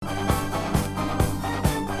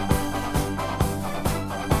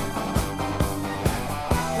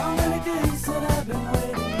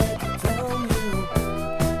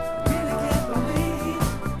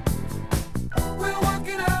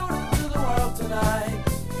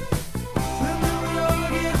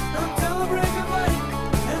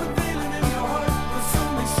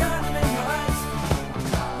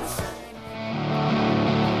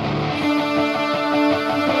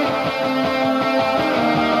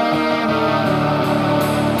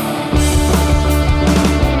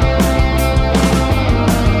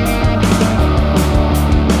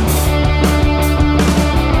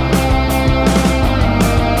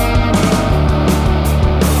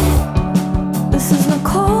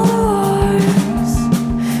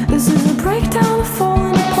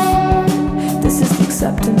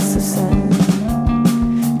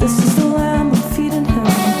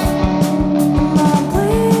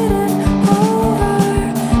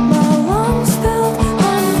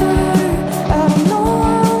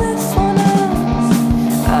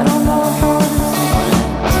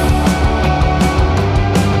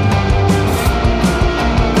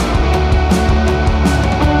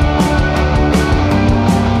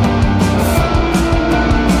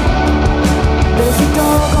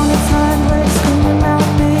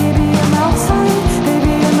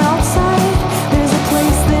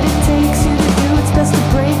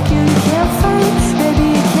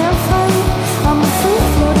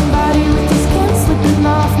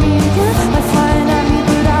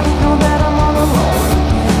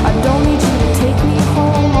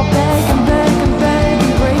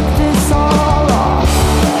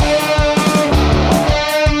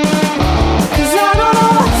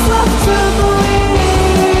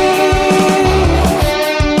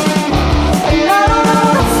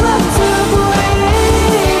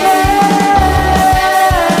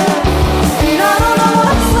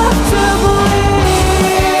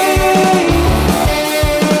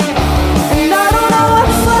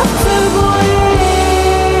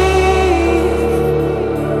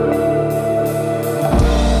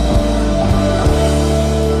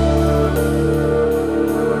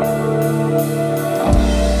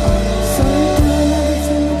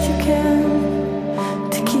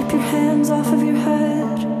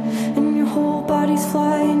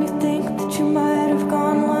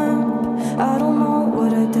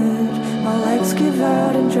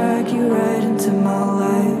drag you right into my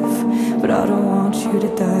life, but I don't want you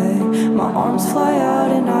to die. My arms fly out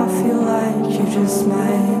and I feel like you just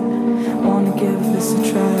might wanna give this a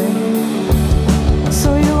try.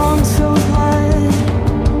 So your lungs fill with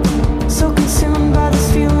lead, so consumed by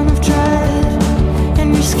this feeling of dread,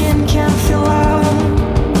 and your skin can't feel out.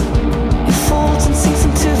 It folds and sinks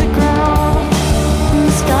into the ground, and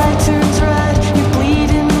the sky turns red. You're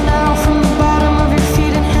bleeding now from the bottom of your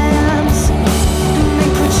feet and hands, and they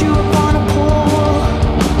put you up on a pole.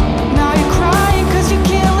 Now you're crying cause you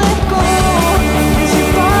can't let go, as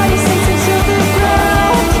your body sinks into the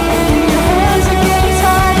ground, and your hands are getting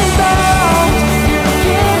tired and bound.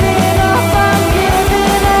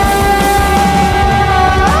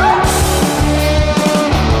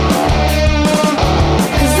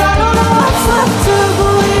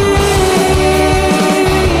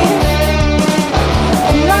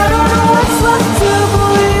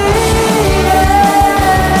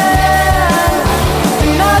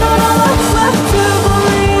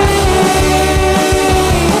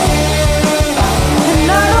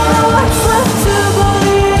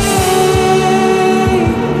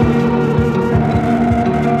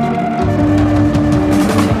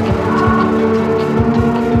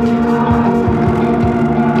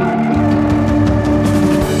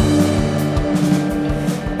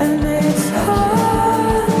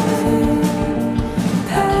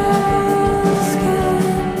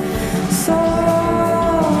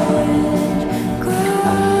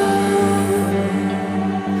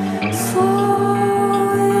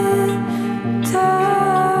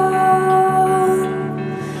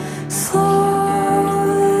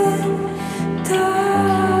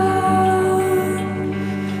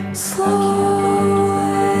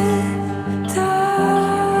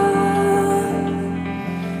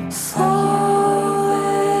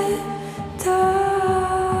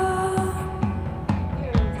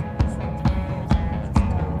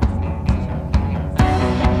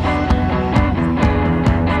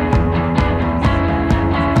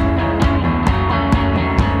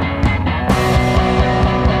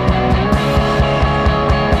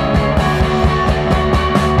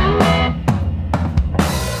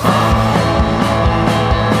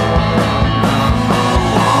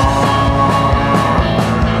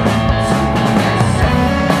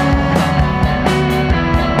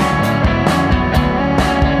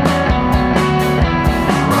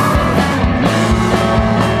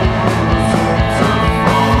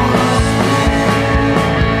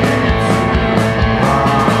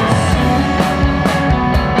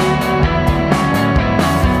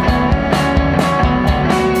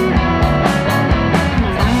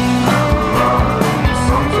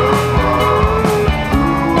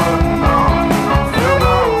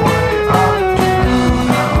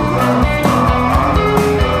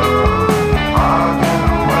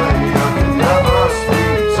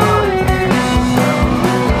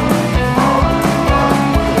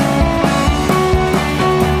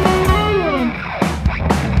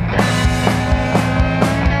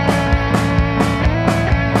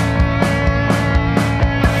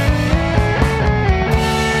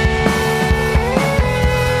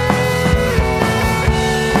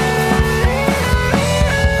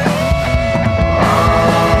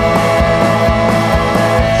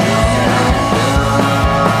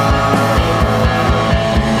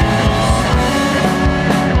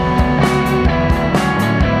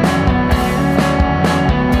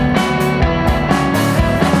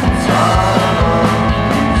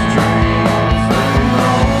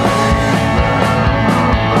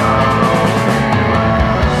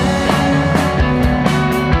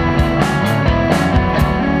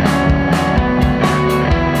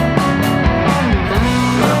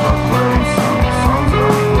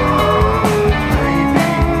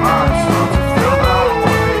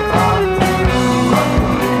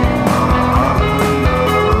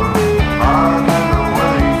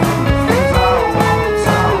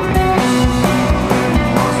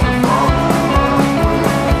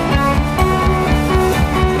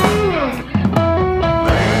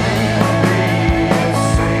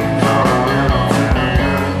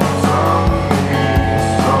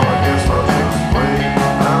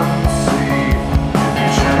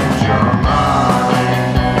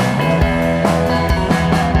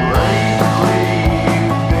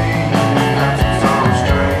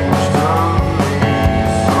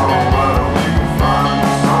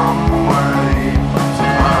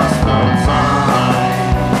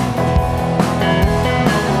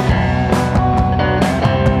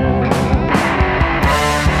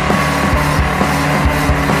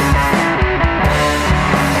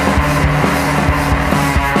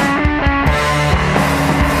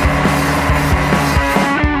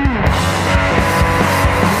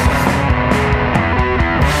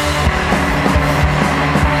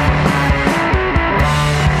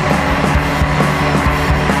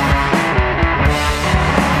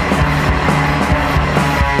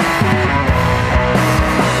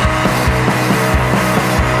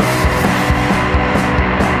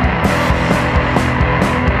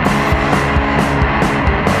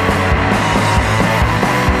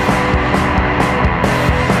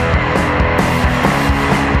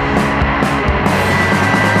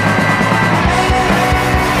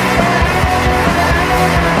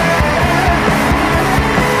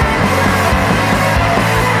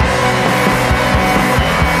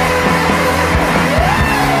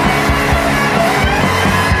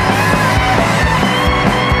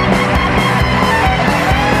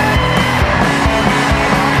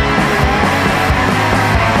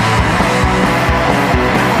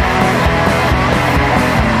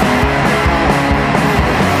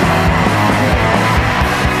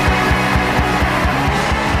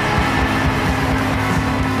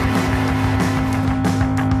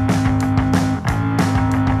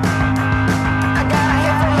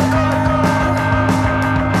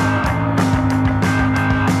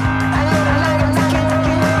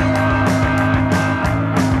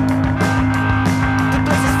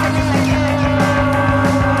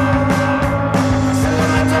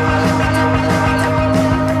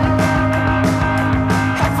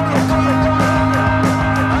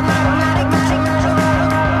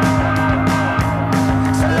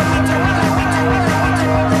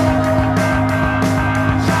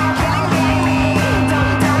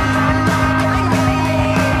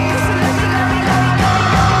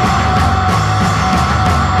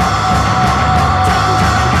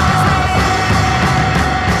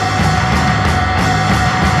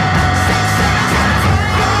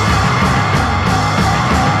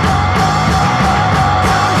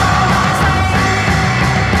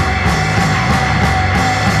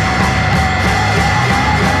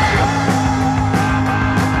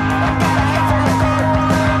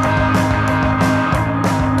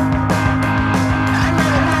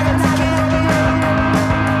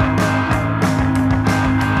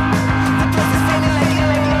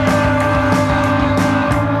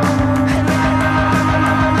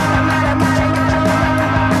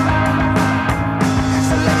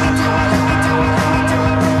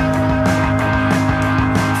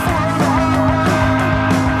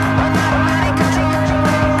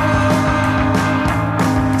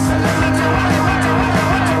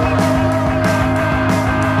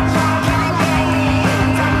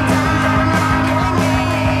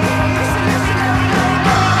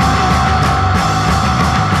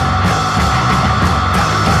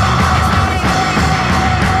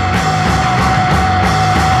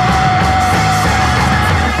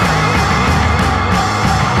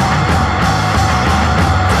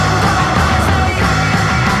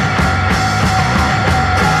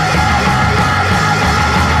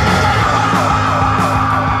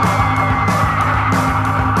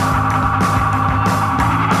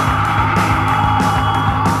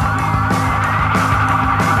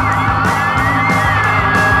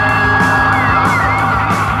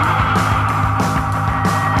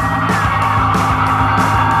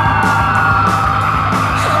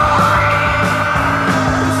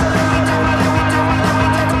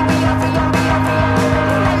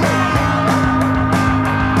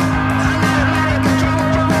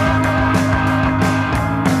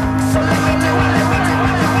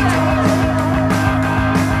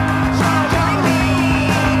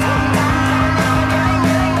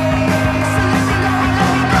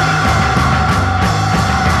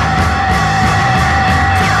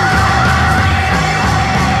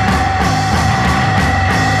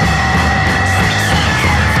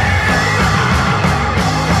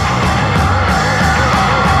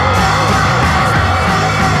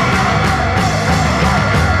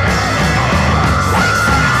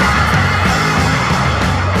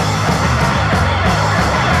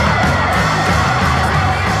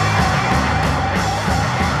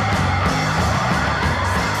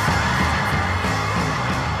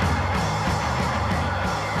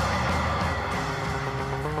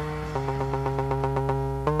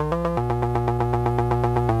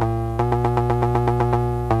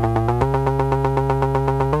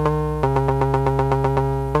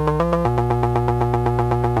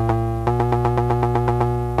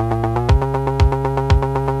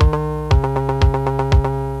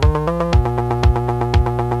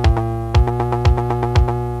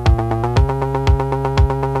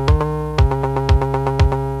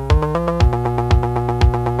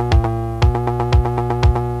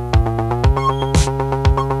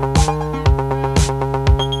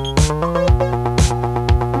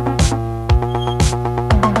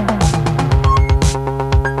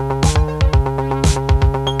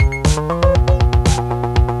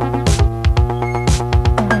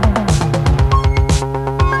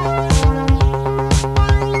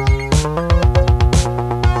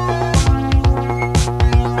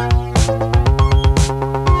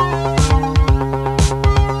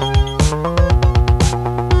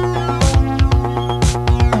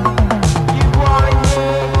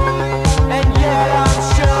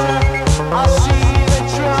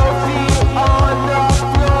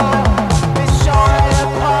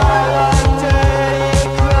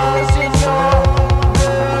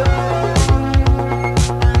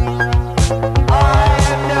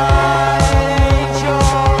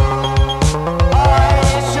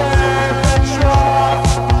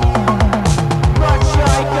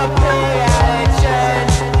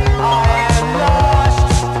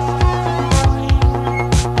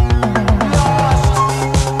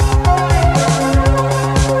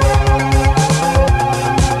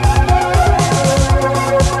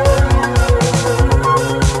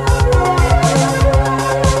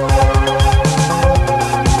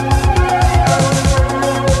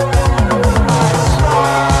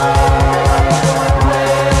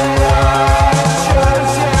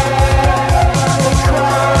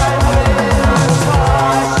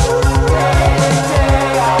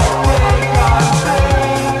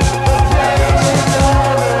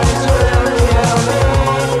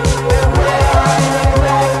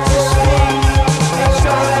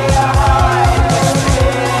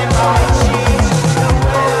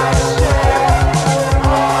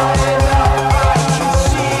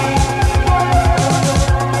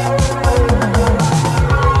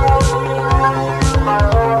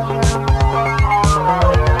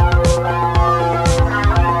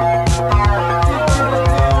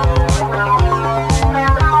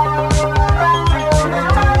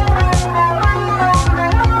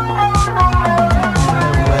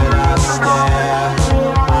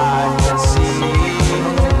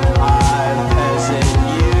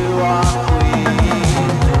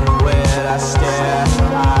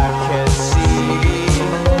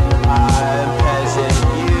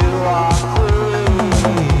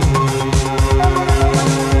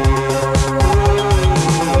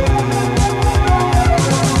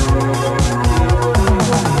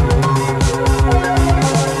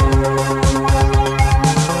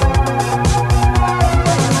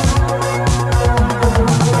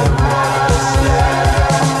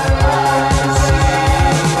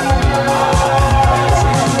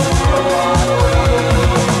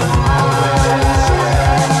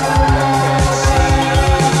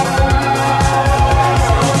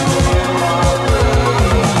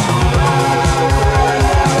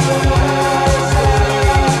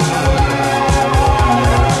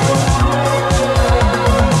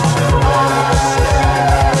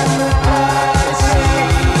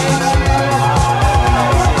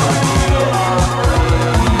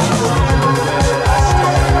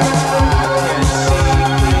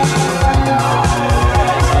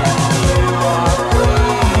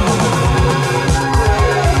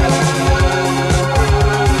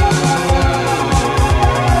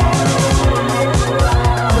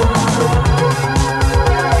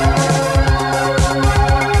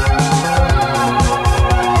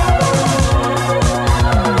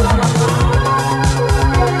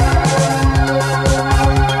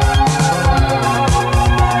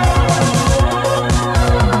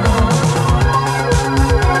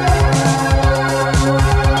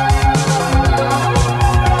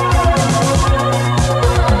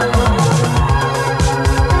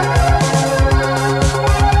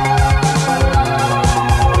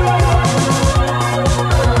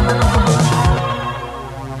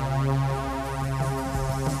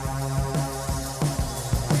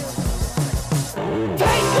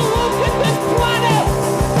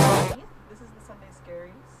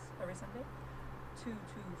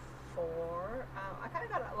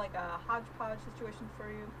 like a hodgepodge situation for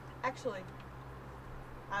you. Actually,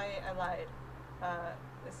 I lied.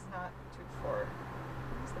 This is not 2 to 4.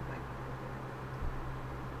 Where's the mic?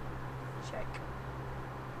 Check.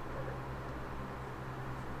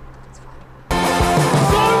 It's fine.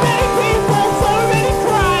 So many people, so many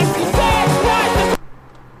crimes, you say it's right.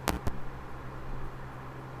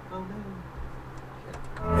 Oh no.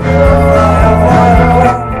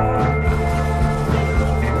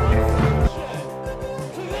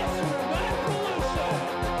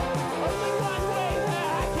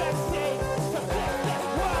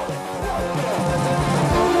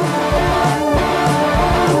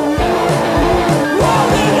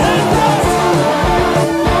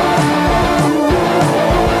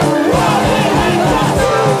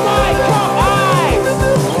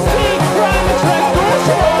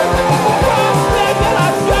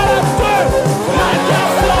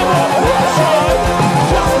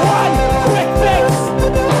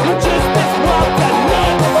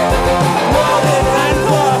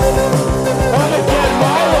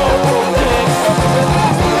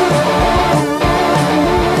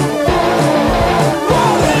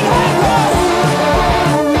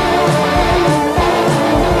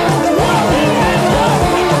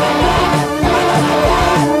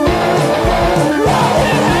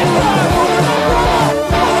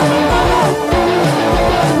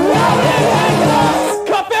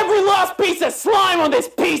 On this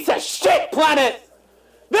piece of shit planet,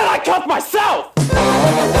 then I cuff myself.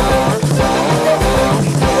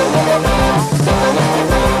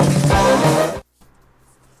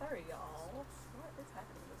 Sorry, y'all. What is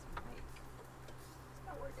happening with this mic? It's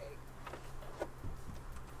not working.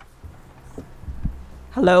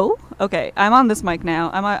 Hello? Okay, I'm on this mic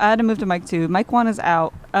now. I had to move to mic 2. Mic 1 is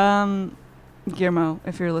out. Guillermo,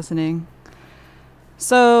 if you're listening.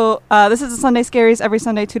 So, this is the Sunday Scaries every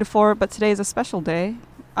Sunday 2 to 4, but today is a special day.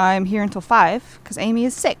 I'm here until 5 because Amy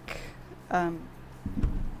is sick.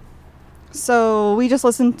 So, we just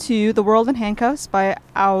listened to The World in Handcuffs by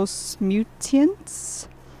Aus Mutants.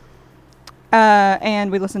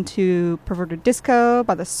 And we listened to Perverted Disco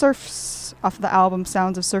by The Surfs off of the album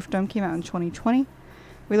Sounds of Surfdom, came out in 2020.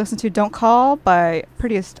 We listened to Don't Call by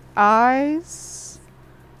Prettiest Eyes,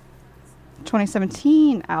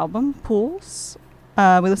 2017 album, Pools.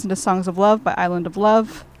 We listened to Songs of Love by Island of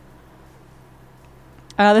Love.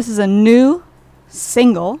 This is a new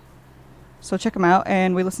single, so check them out.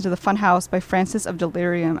 And we listened to The Fun House by Francis of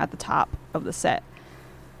Delirium at the top of the set,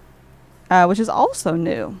 which is also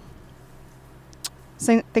new.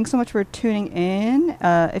 So thanks so much for tuning in.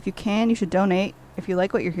 If you can, you should donate. If you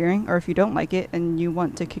like what you're hearing, or if you don't like it and you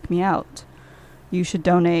want to kick me out, you should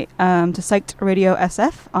donate to Psyched Radio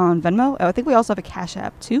SF on Venmo. I think we also have a Cash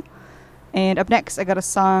App too. And up next, I got a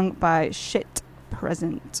song by Shit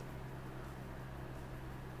Present.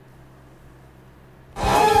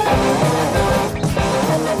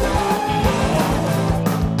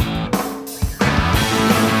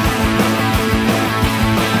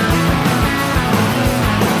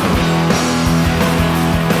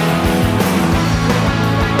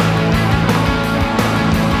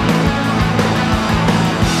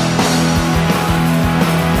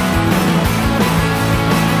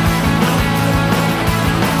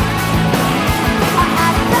 I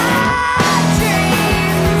had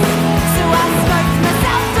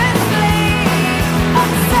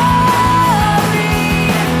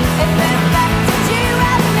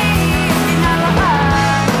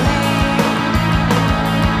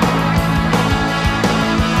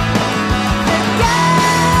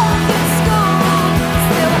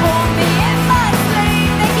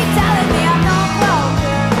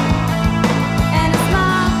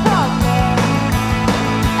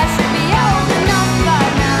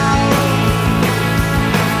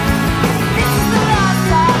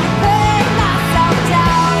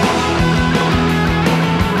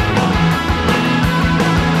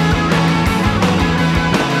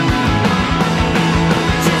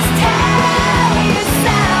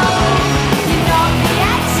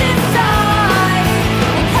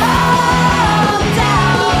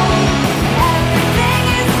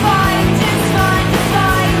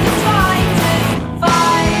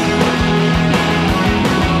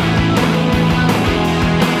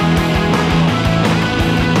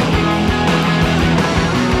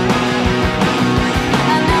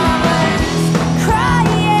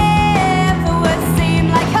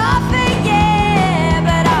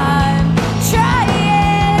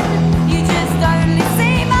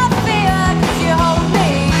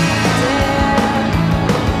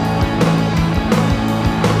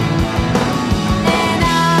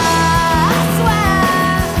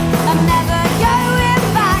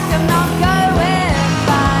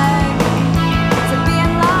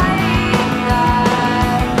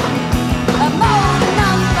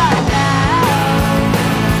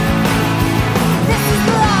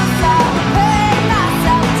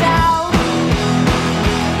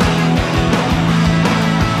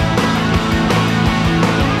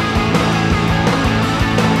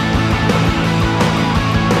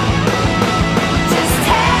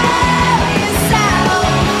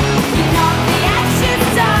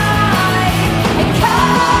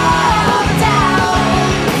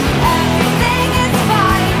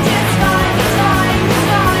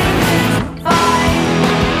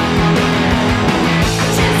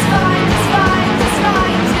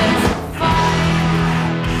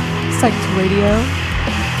Psyched Radio.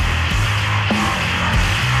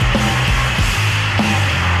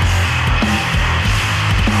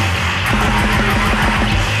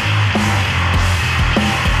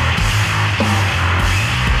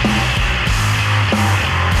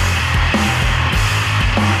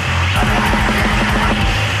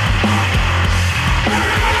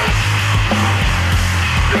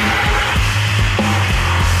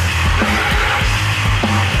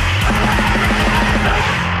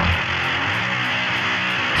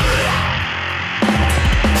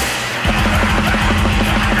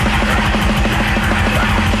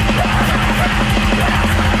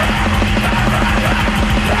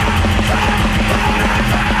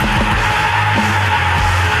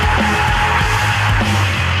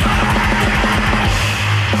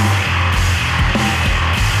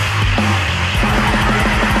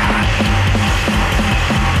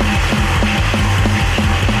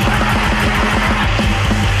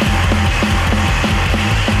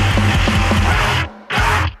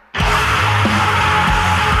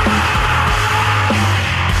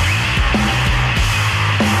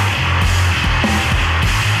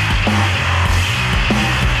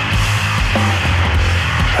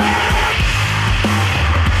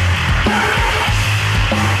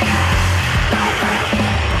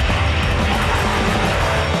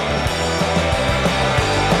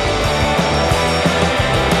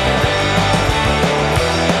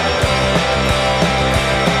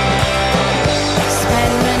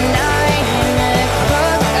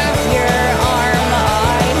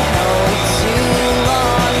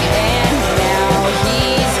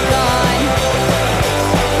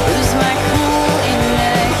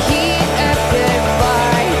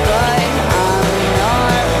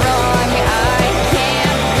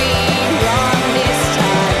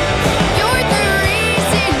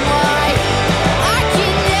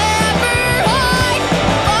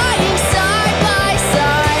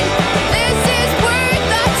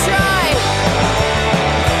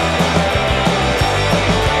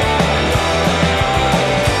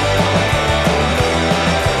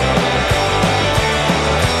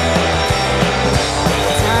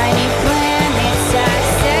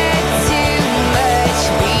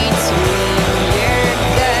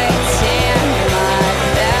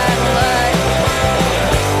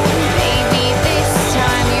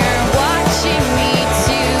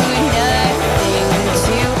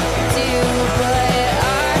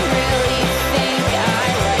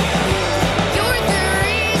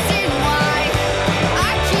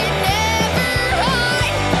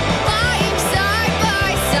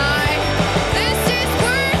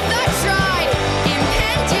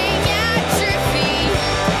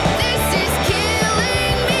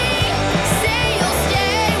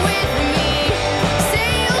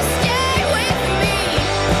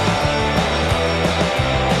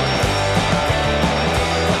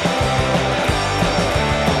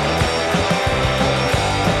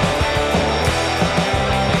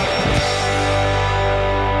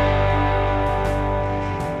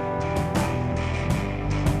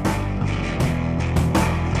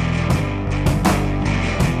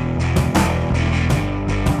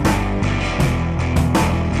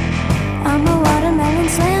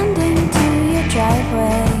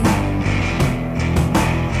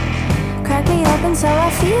 So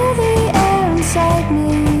I feel the air inside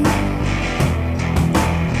me,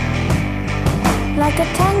 like a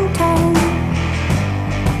tongue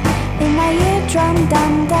in my eardrum,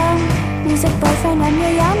 dum dum. Music boyfriend, I'm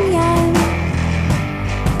your yum yum.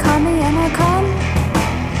 Call me and I'll come.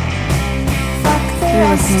 Fuck the You're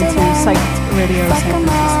rest listening of to them. Psyched Radio Fuck San 'em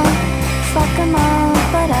all, Francisco. fuck 'em all,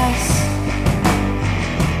 but us.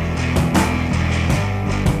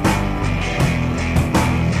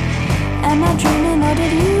 Am I dreaming or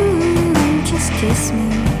did you just kiss me?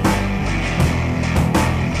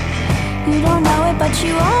 You don't know it, but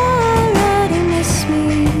you already miss me.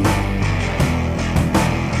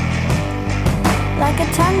 Like a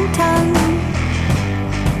tongue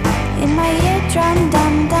in my eardrum,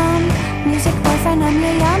 dum dum. Music boyfriend, I'm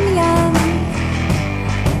your yum yum.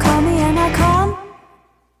 Call me and I'll come.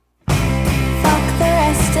 Fuck the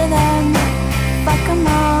rest of them. Fuck 'em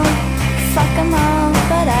all,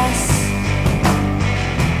 but us.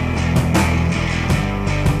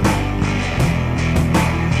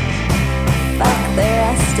 Fuck the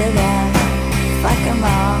rest of them. Fuck 'em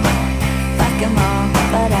all,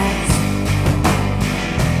 but us.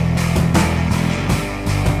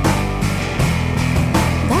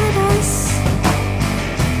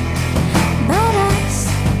 But us.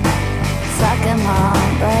 Fuck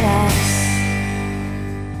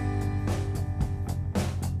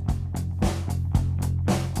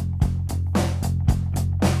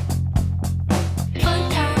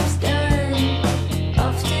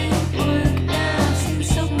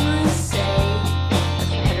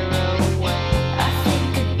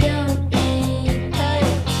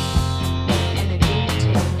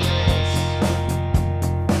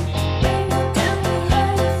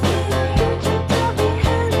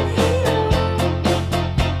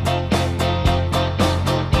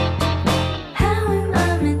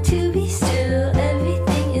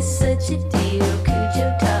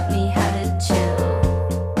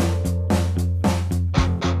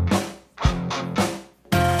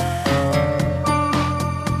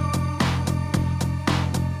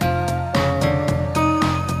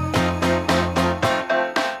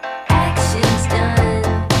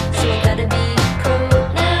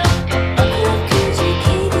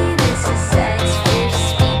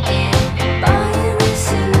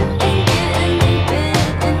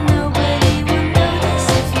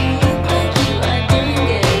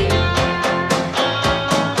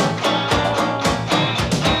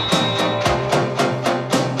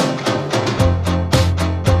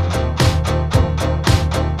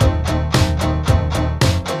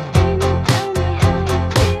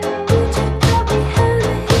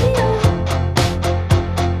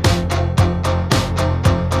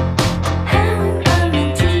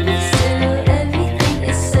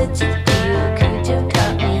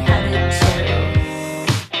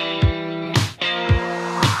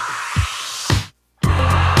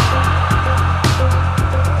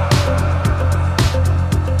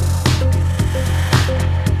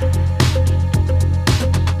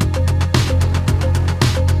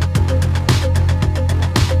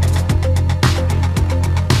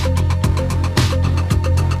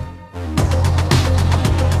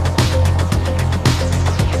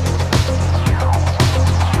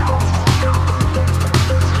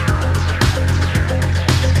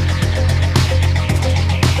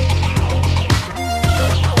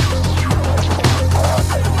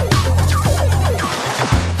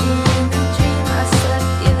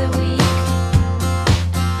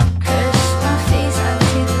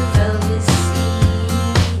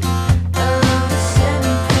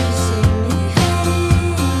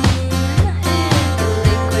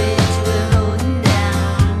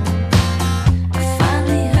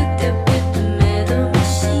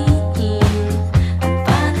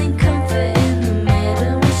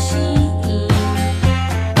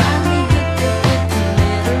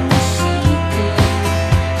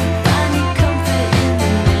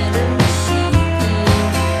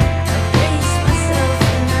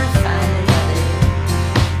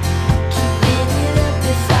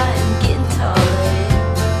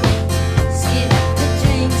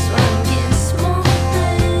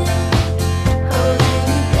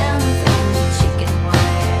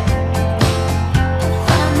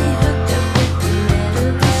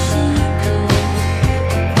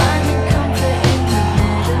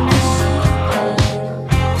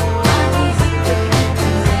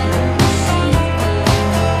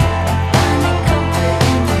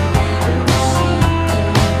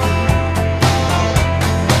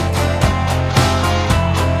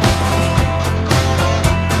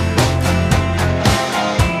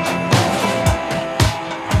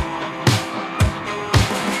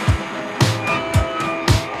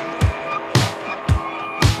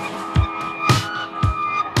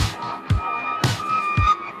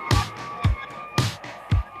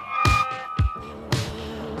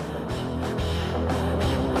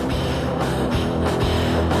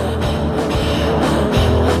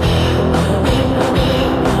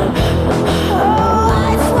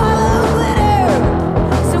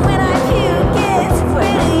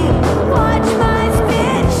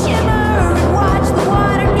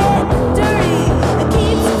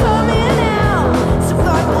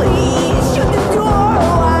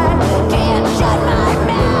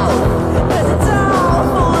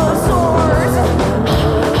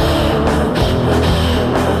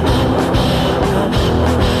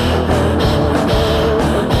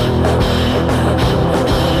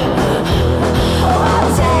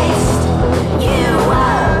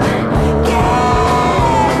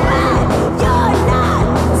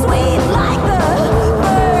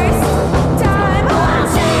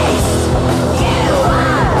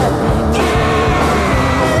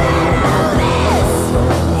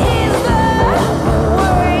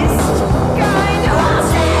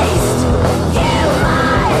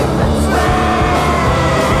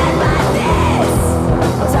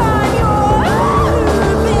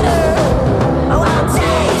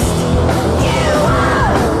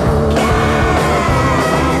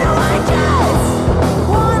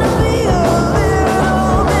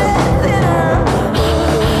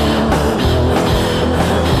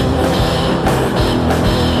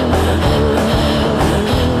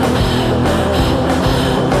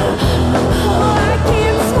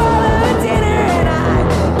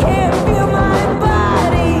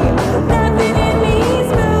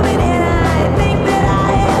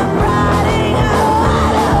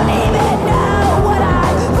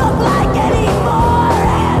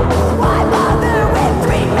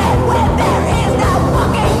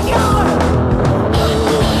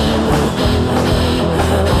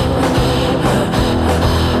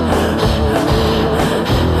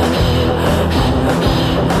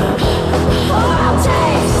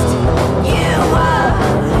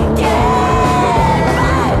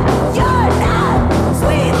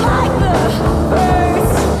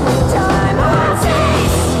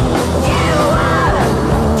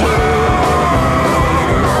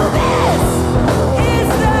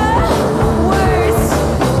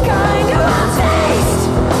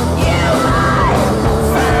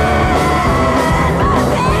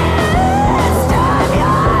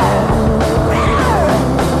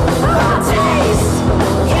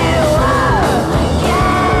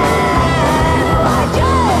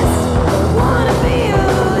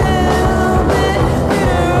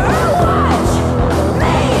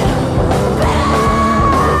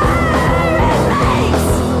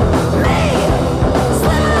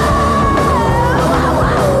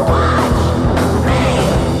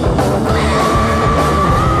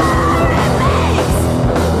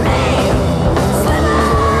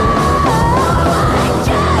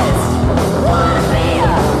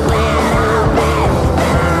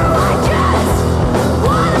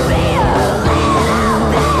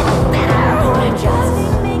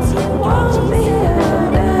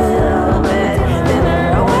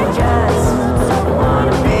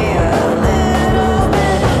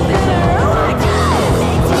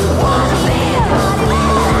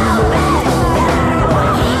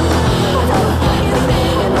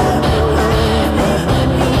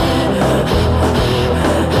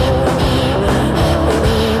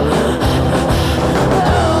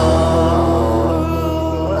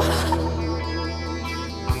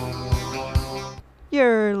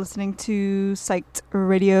You're listening to Psyched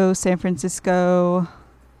Radio San Francisco.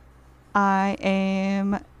 I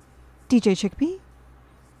am DJ Chickpea.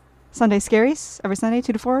 Sunday Scaries, every Sunday,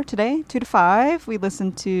 2 to 4. Today, 2 to 5. We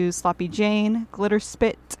listen to Sloppy Jane, Glitter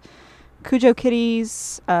Spit, Cujo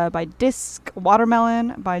Kitties by Disc,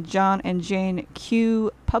 Watermelon by John and Jane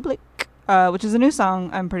Q Public, which is a new song,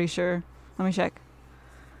 I'm pretty sure. Let me check.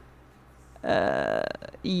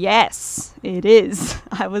 Yes, it is.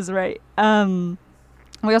 I was right.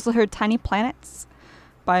 We also heard Tiny Planets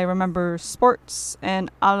by Remember Sports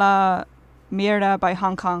and A La Mierda by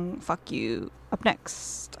Hong Kong Fuck You. Up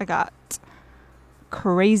next, I got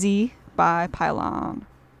Crazy by Pylon.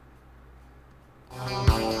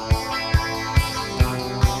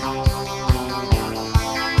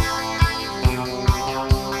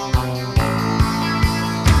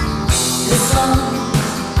 This song,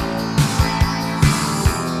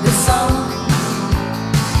 this song,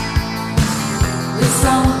 this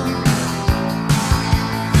song,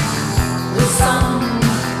 this song.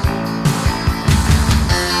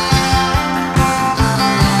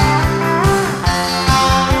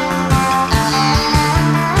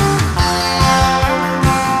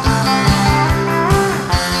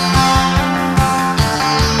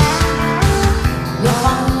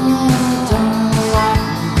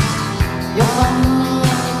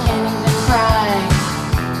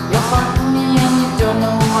 You're funny and you don't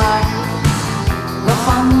know why. You're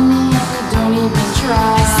funny.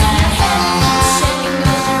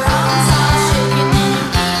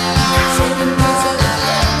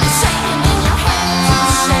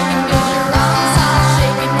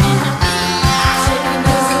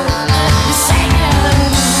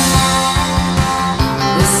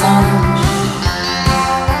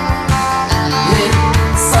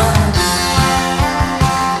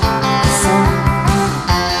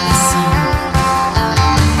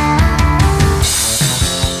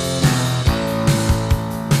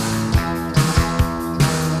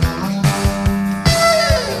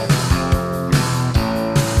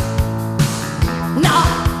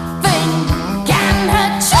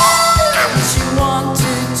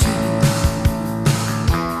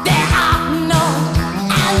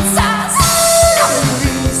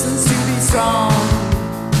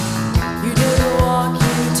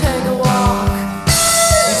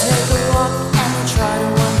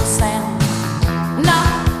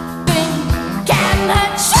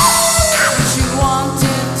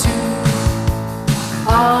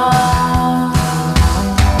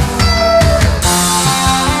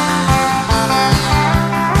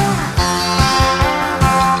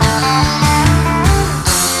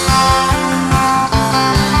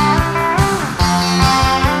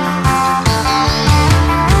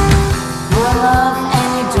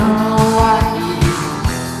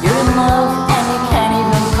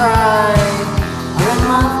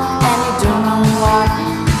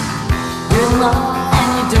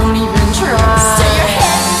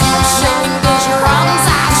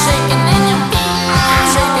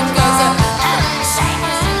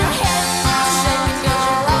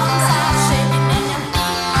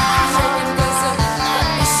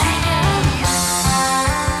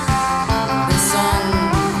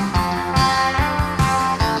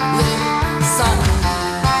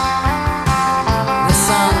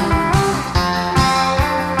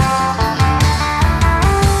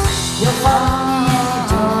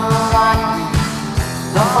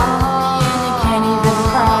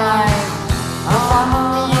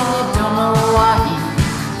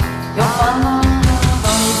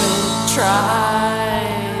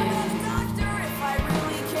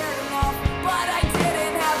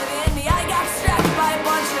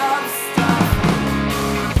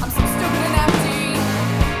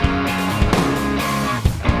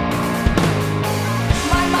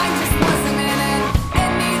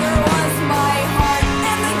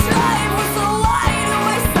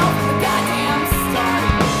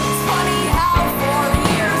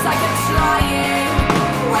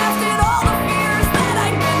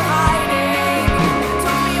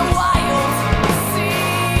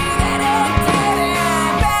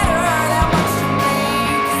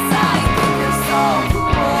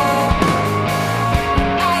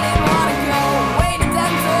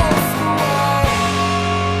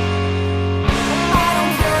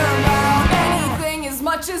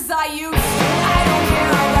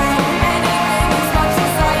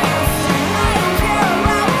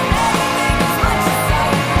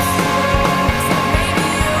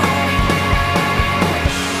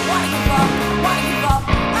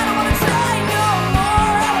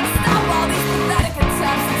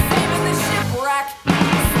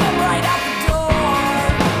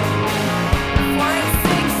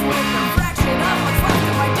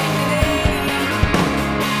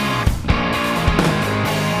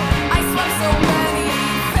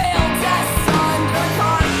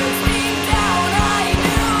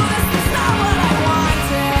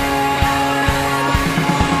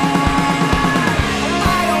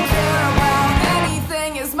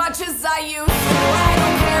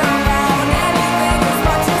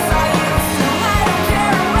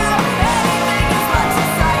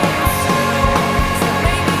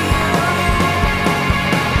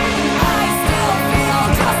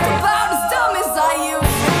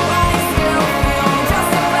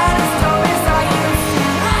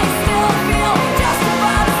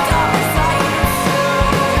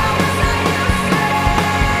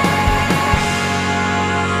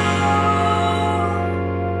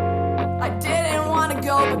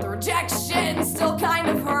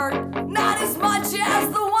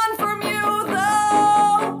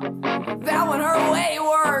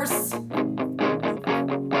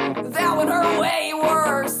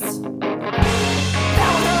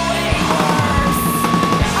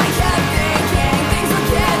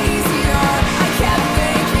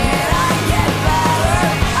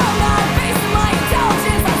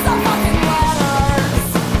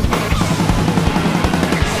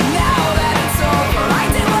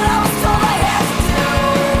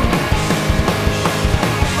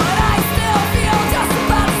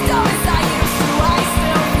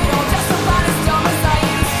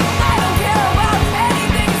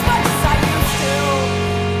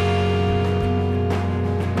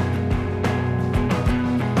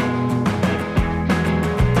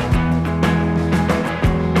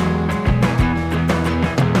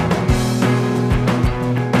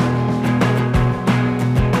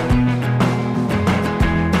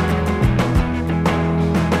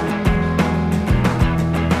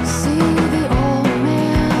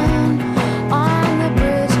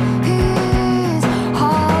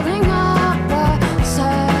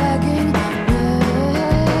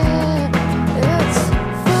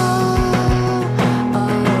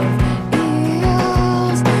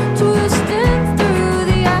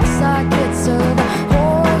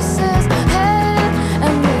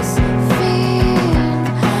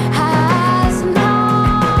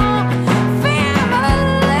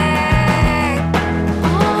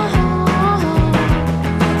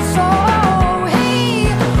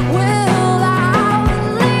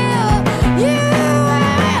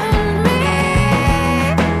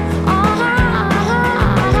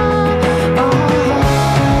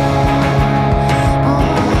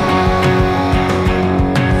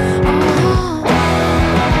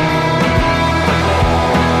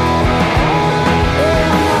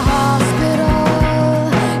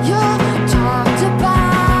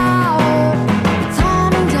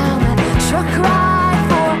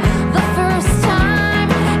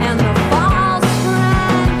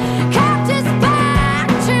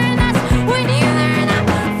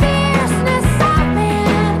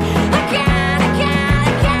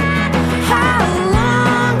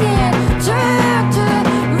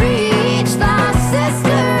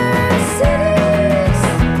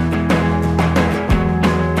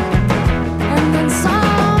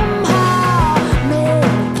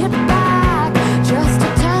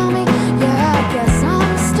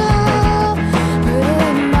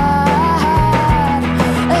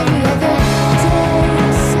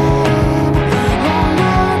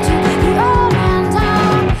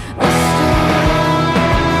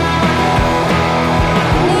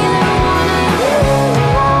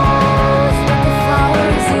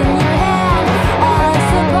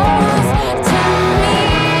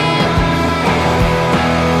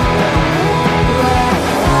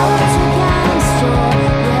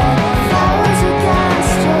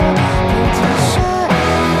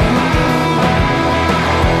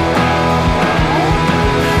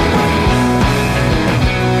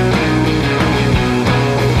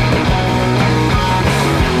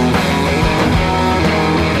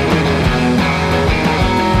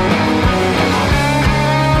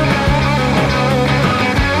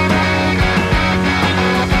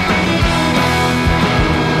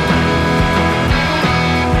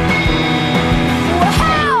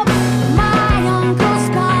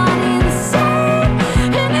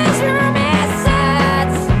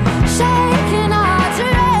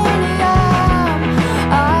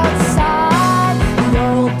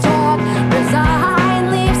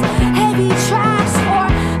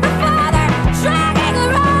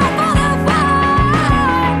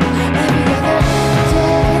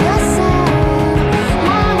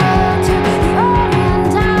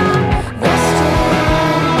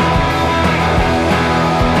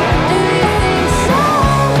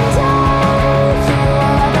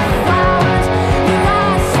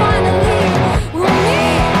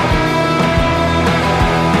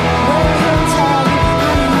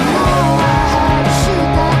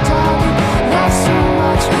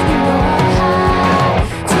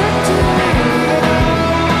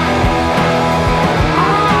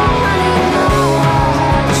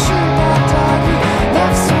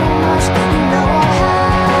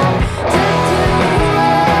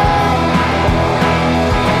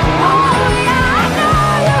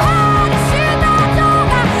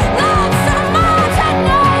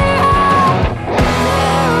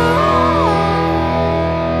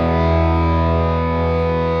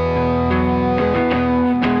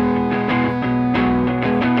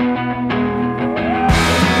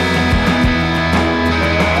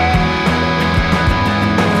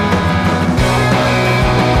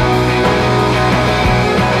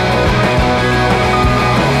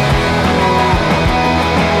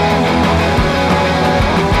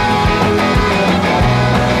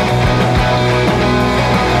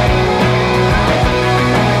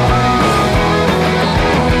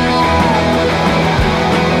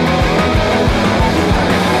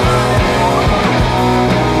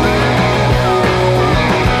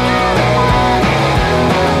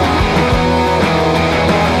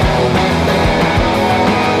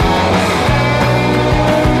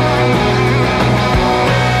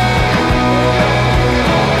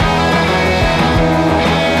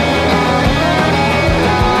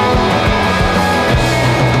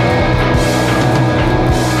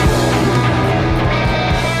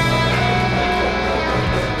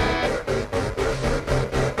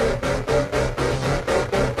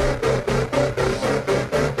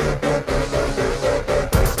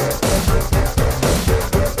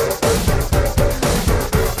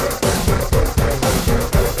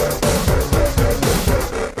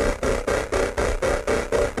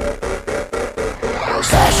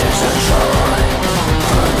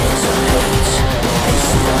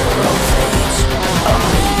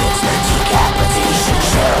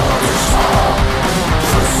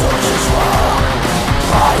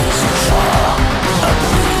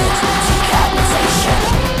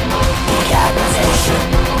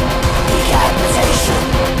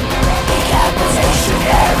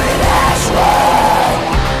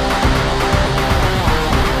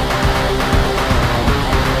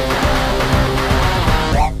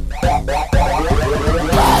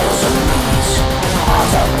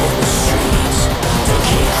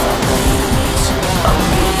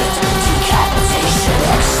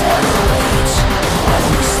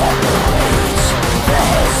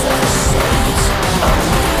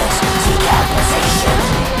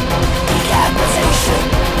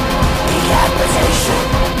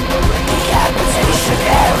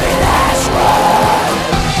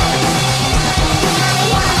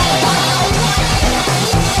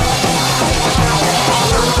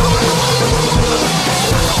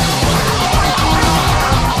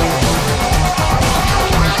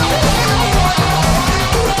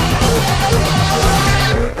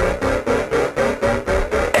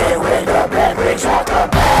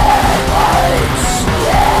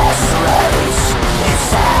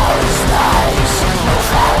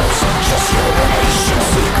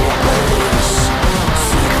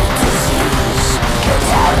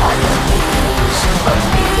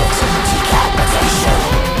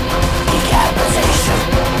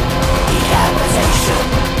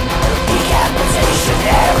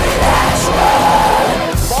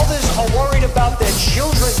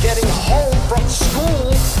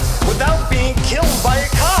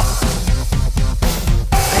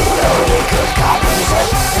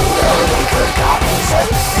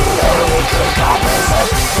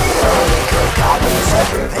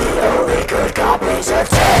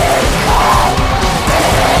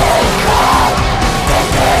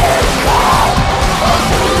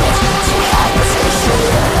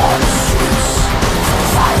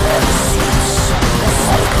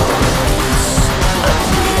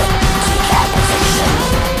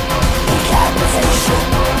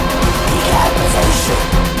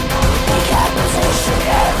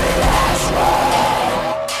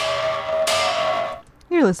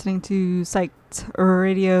 listening to Psyched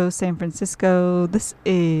Radio San Francisco. This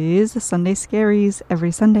is the Sunday Scaries every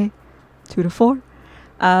Sunday, 2 to 4.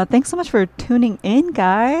 Thanks so much for tuning in,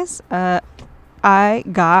 guys. I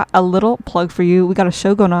got a little plug for you. We got a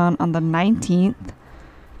show going on the 19th.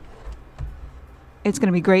 It's going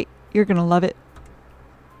to be great. You're going to love it.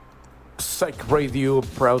 Psych Radio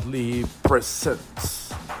proudly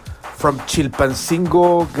presents from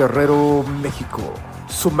Chilpancingo, Guerrero, Mexico,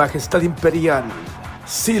 Su Majestad Imperial,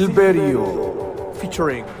 Silverio,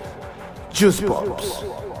 featuring Juice Pops,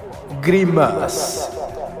 Grimas,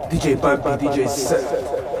 DJ Bumpy, DJ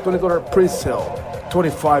Set, $20 pre-sale,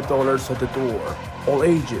 $25 at the door, all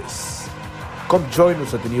ages. Come join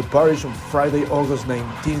us at the new parish on Friday, August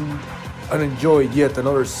 19th, and enjoy yet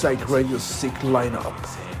another Psych Radio sick lineup.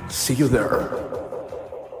 See you there.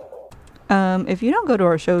 If you don't go to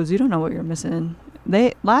our shows, you don't know what you're missing.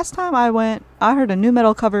 Last time I went, I heard a new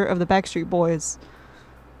metal cover of the Backstreet Boys.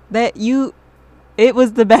 It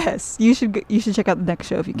was the best. You should check out the next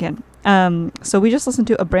show if you can. So we just listened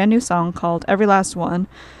to a brand new song called Every Last One.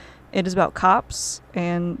 It is about cops,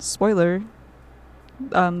 and spoiler,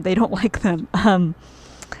 they don't like them.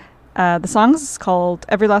 The song is called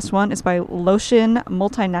Every Last One. It's by Lotion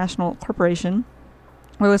Multinational Corporation.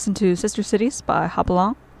 We listened to Sister Cities by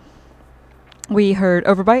Hopalong. We heard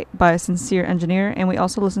Overbite by Sincere Engineer, and we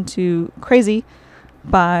also listened to Crazy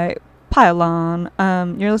by Pylon.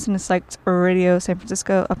 You're listening to Psyched Radio San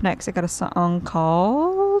Francisco. Up next, I got a song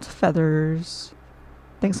called Feathers.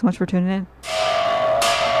 Thanks so much for tuning in.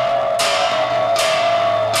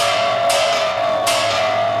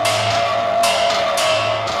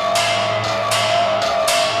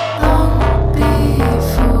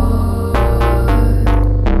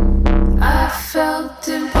 Felt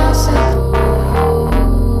impossible.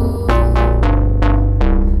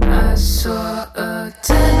 I saw a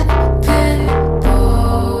 10-pin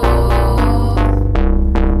ball.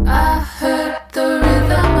 I heard the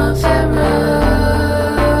rhythm of error.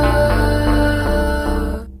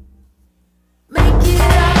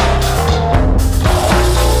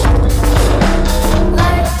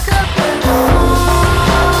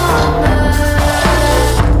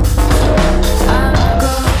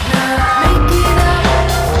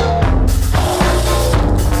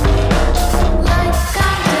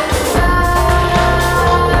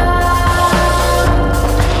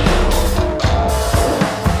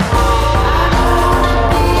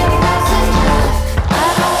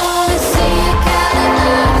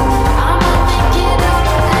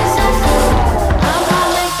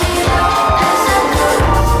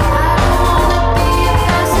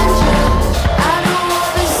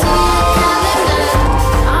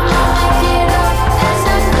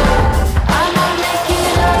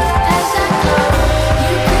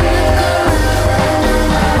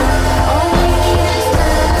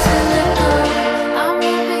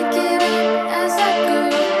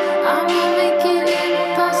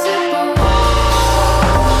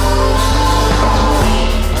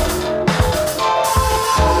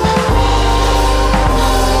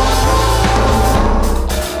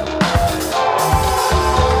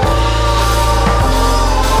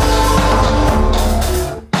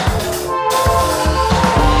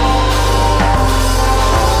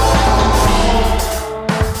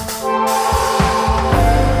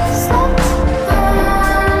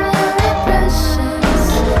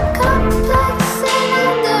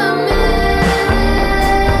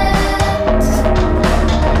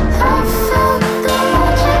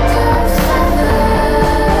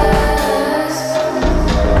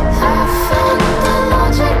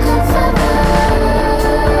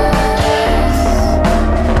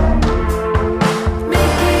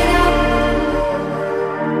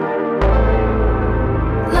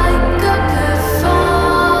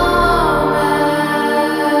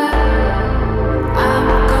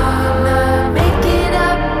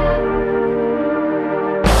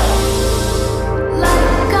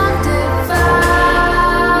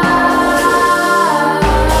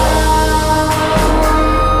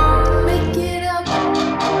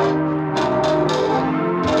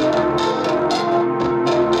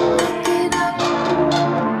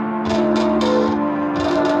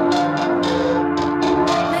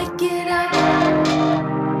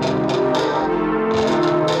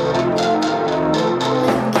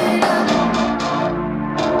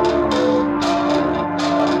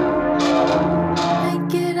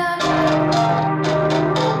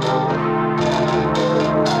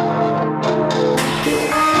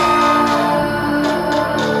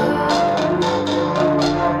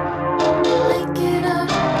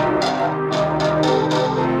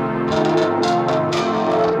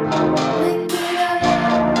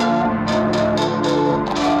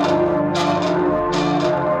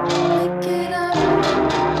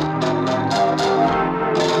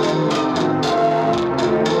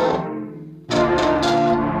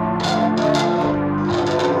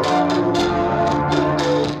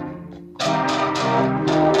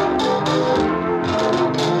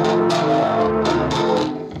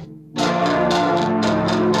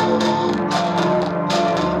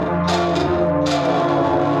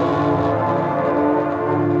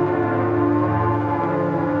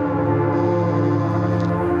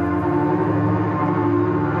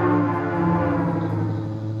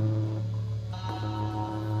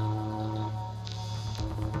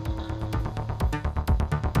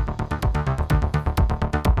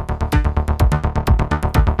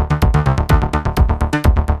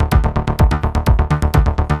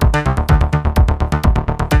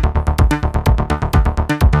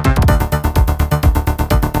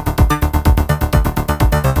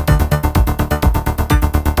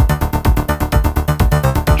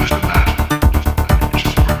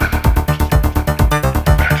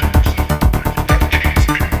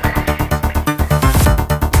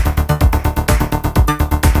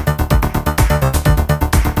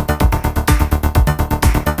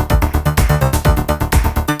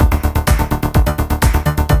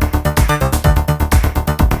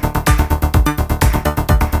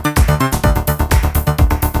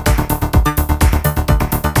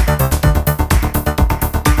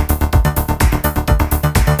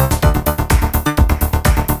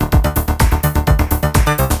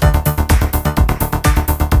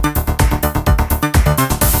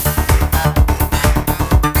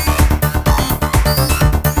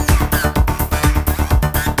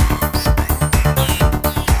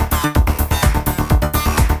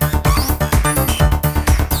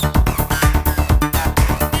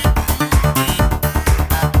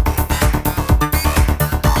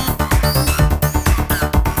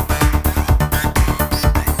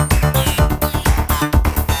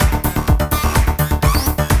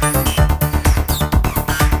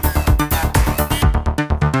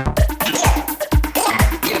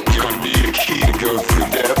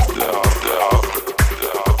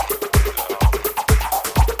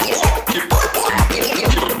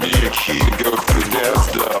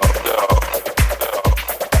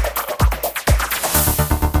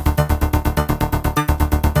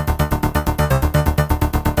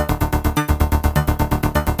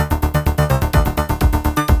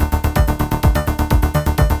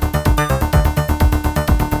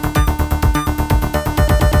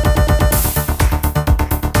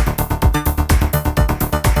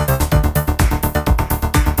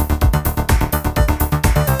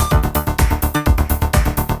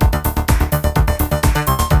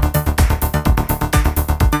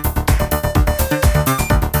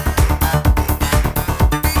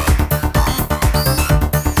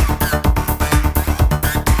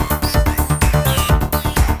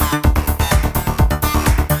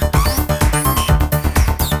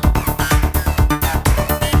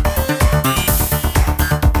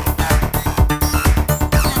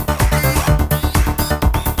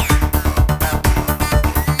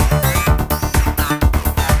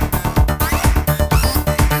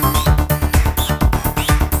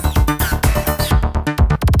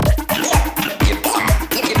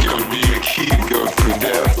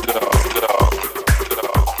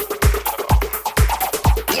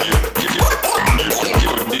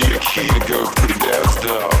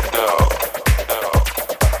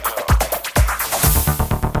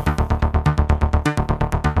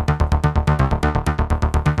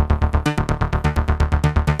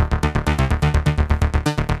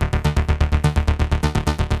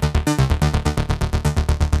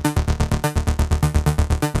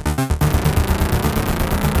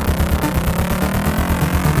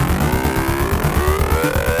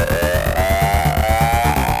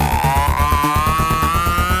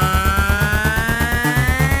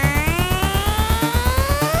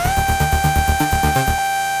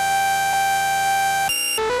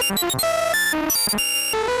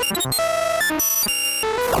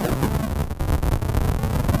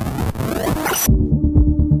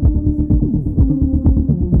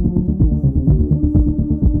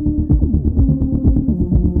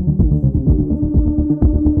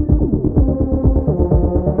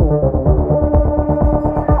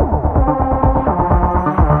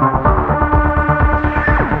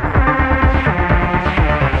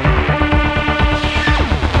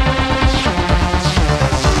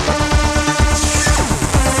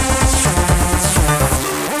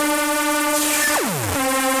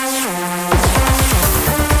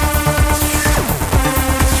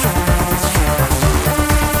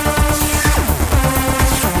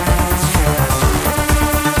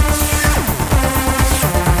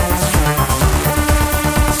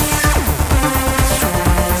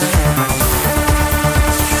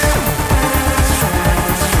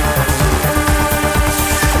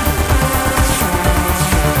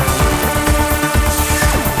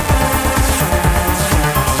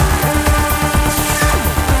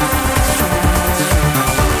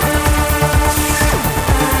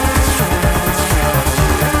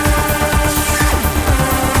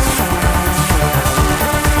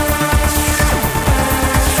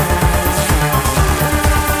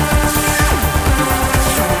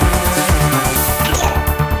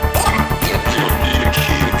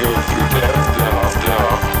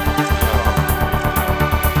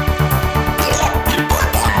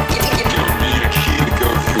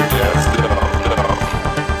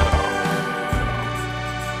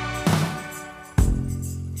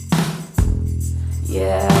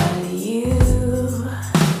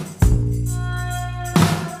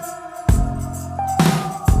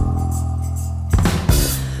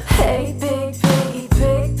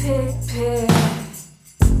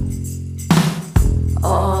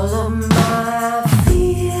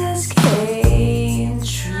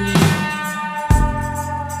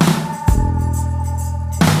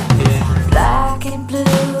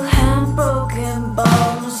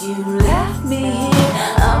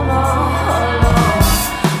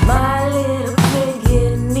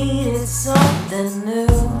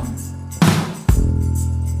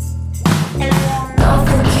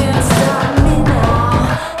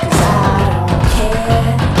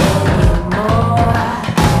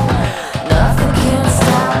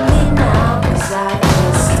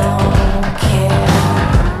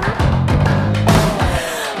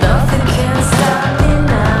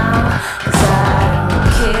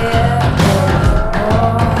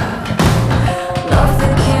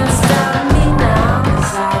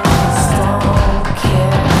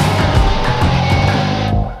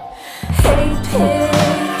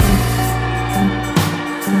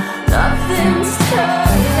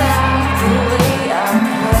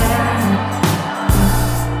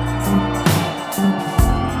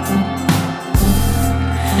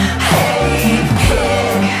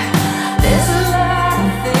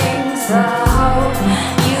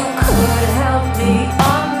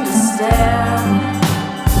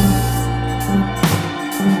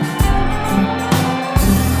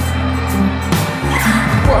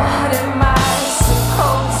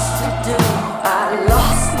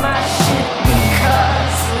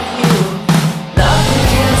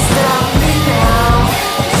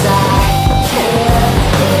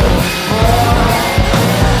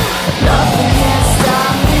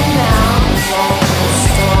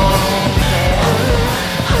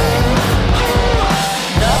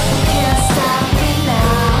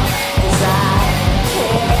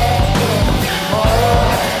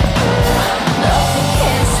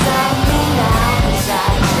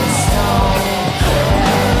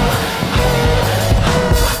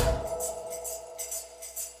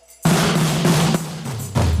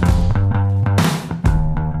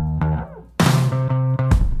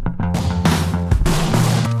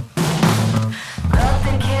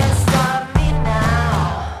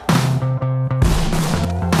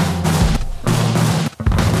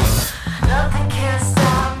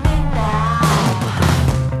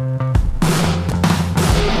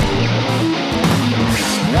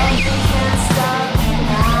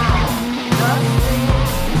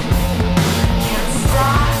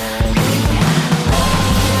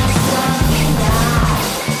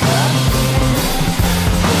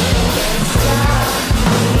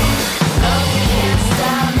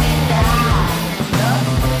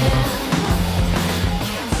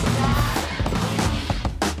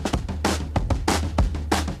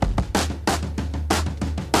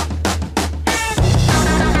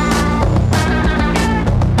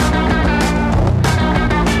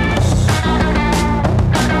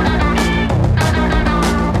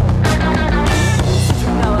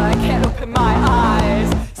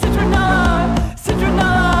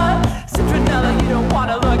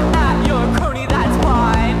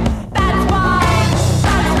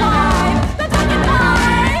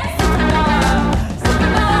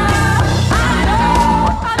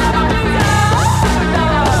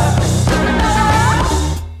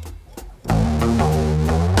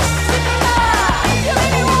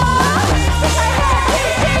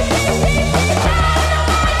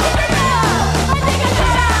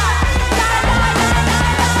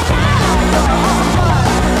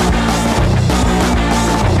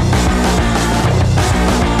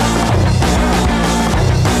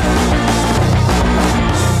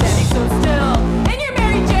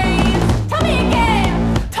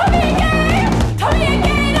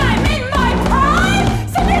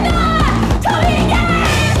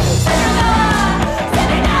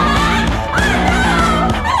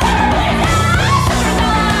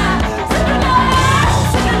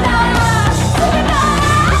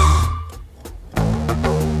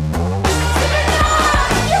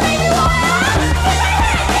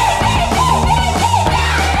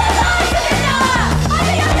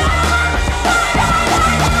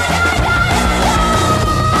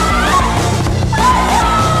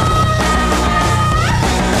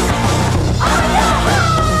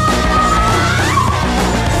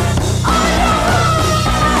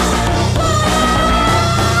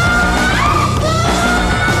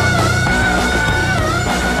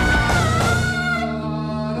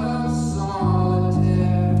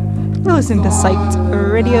 listening to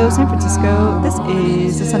Psyched Radio San Francisco. This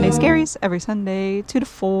is the Sunday Scaries, every Sunday, 2 to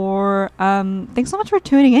 4. Thanks so much for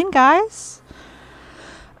tuning in, guys.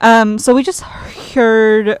 So we just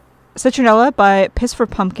heard Citronella by Piss for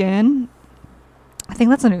Pumpkin. I think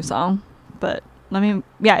that's a new song, but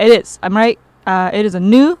yeah, it is. I'm right. It is a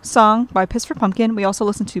new song by Piss for Pumpkin. We also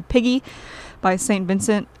listened to Piggy by St.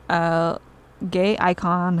 Vincent, Gay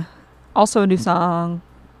Icon. Also a new song.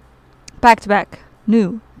 Back-to-back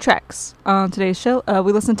new tracks on today's show.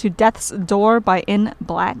 We listened to Death's Door by In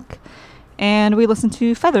Black. And we listened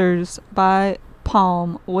to Feathers by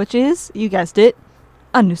Palm, which is, you guessed it,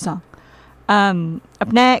 a new song.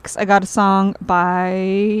 Up next, I got a song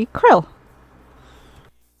by Krill.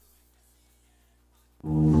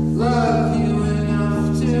 Love you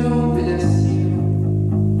enough to miss you.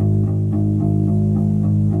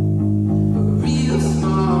 A real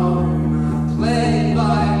small room I played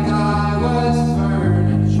like I was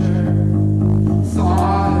furniture.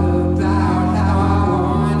 Thought about how I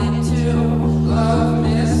wanted to love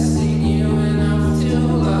missing you enough to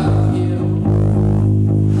love you.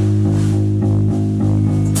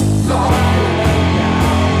 Thought about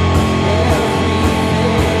everything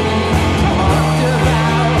we talked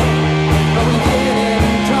about.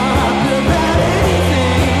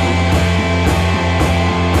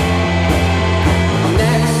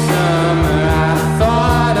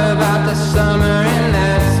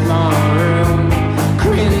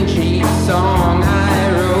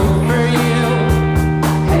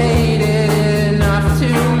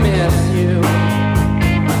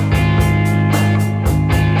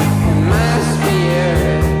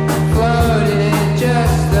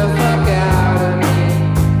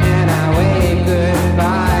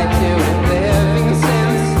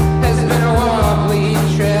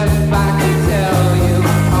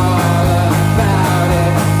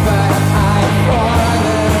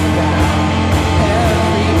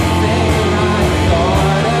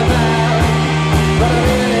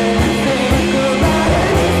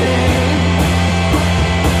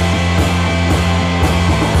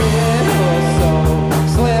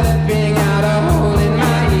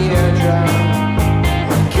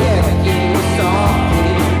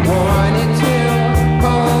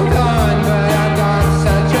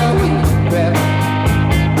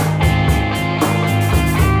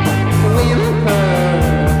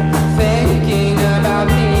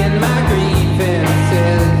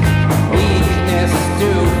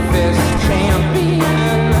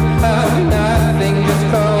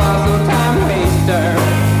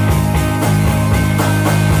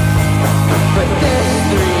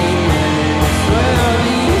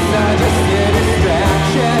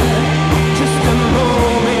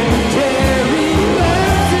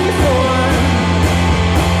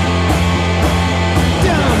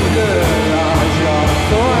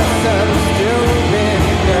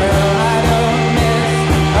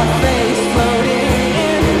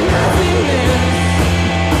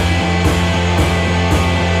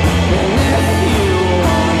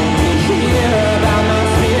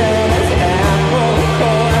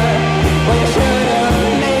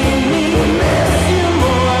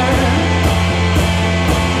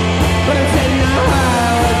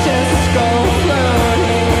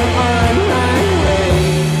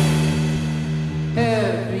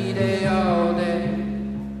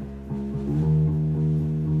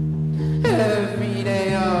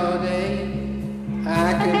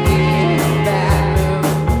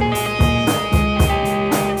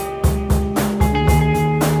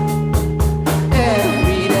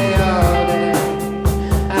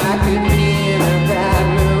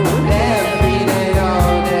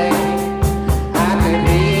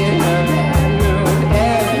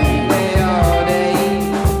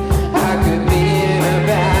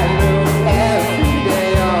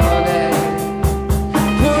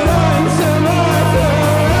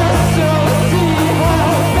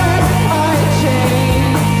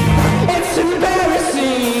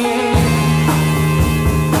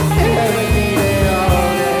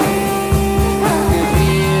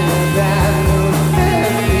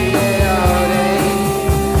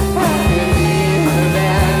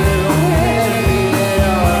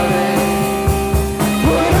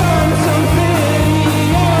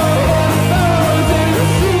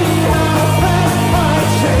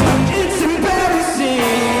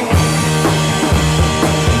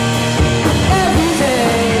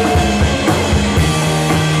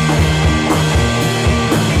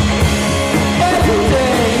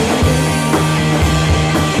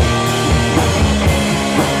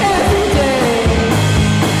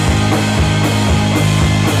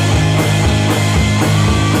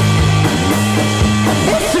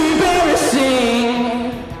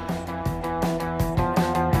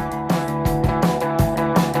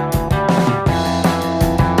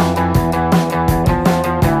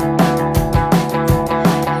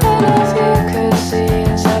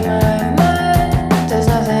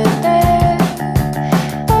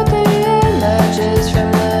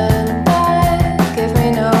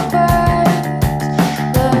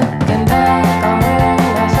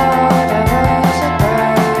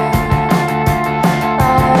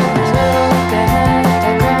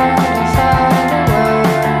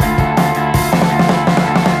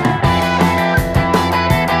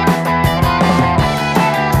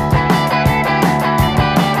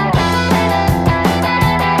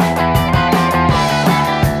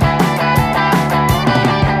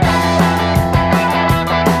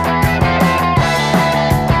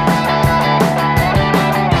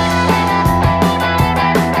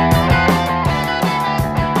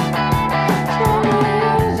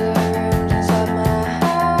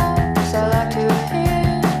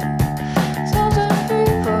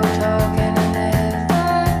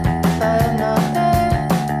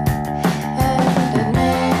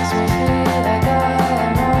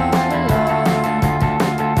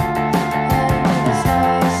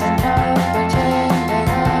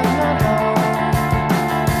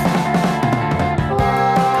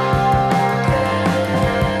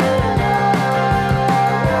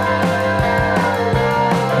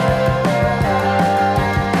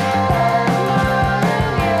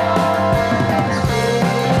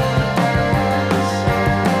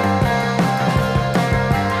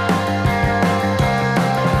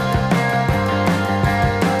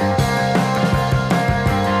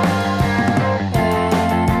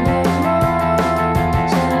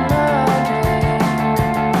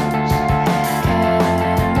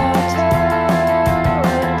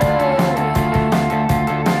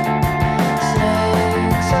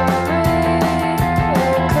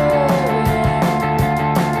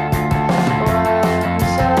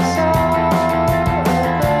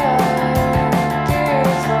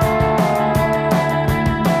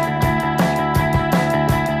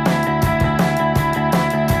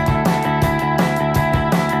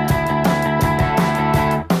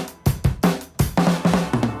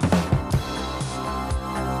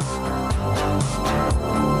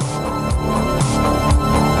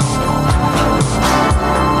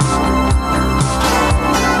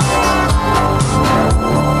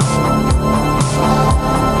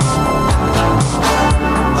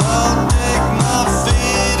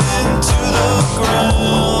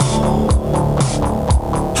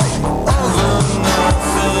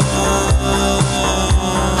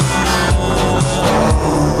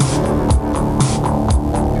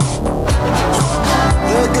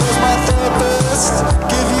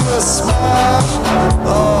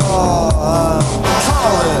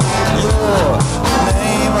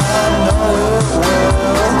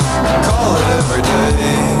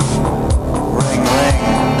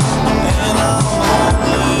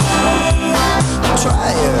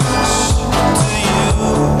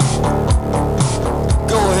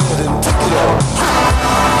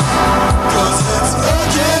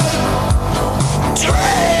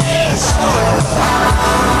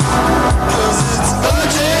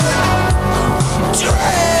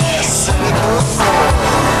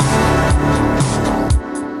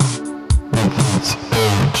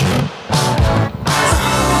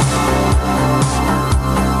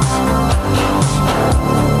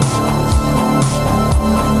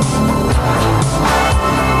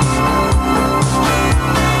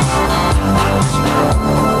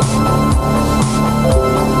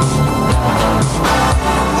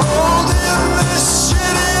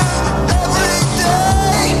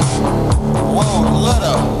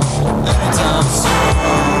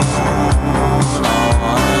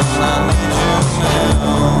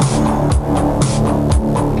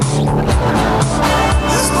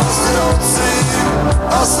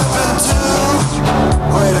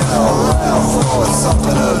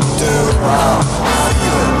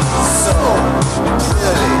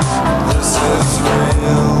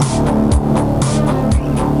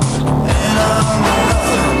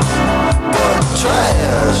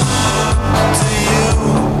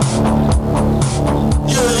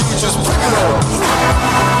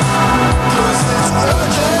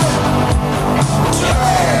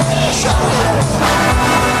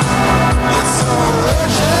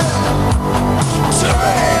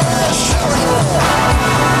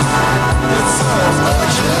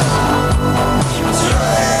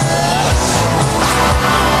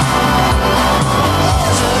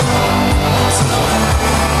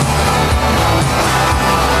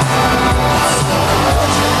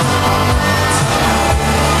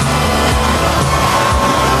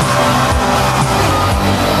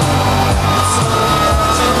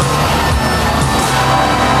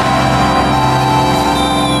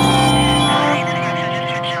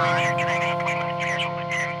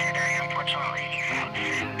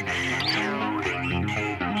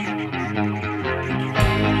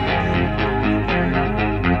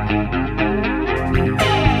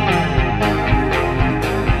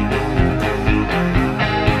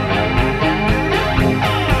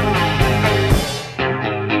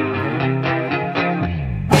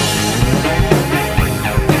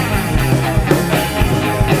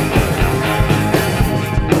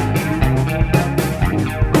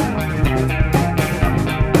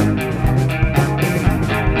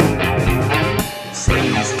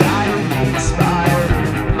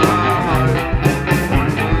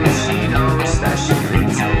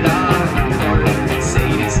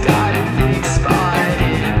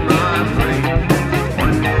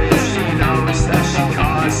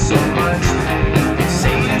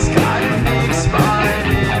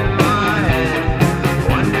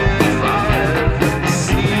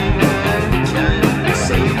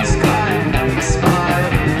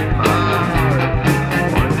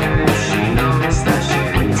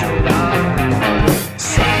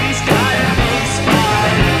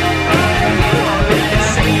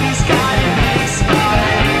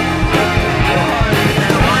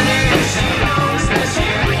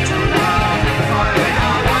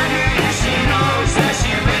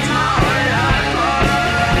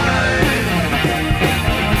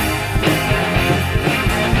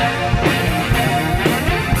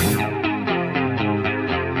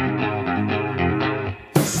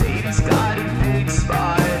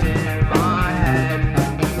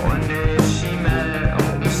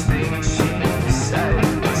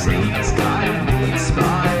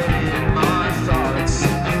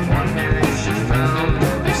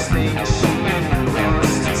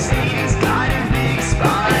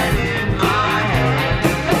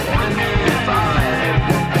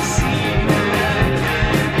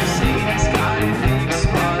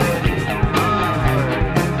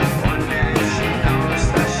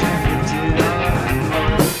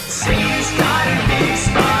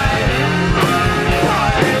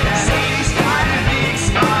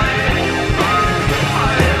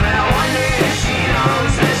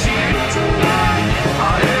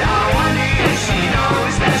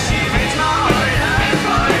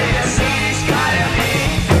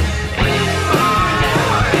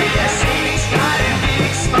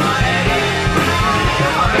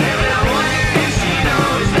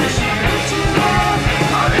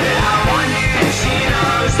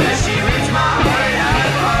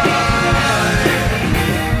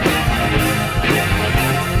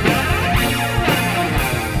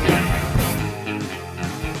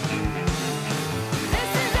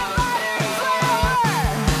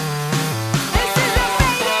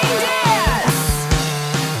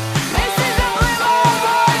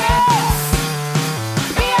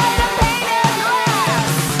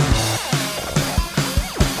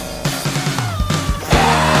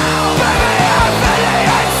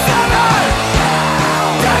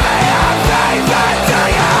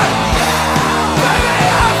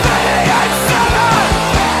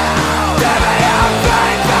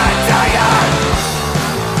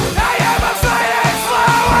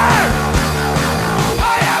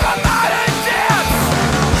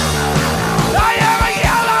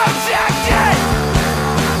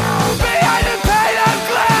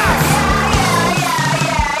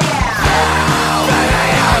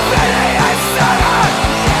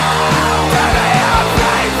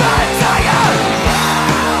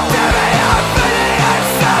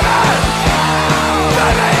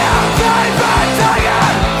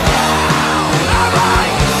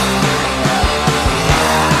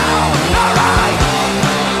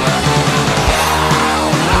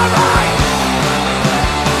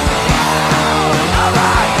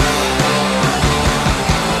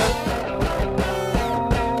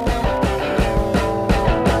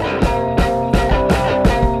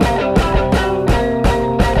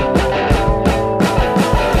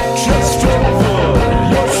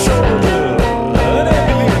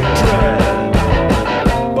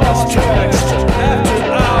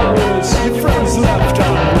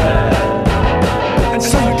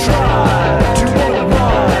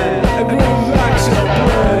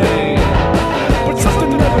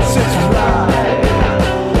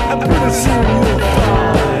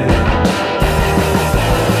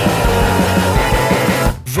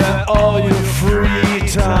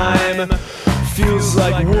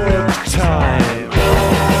 like work time. They're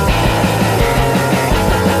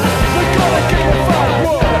gonna give me 5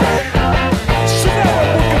 work, so now I'm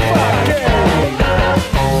working 5K.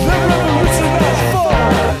 The revolution is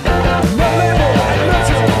fun. No label and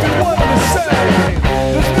nothing if you want to say.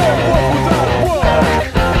 There's no work without work.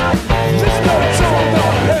 There's no job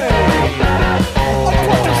without pay. I'm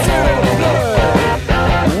fucking straight up blood.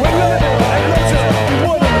 With label and nothing if you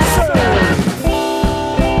want to say.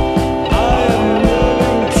 I am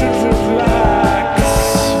learning to relax,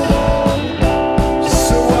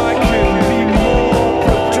 so I can be more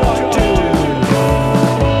productive.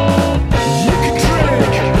 You can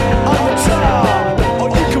drink on the job, or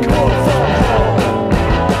you can work from home.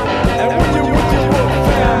 And when you're with your work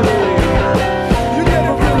family, you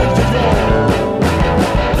never really alone.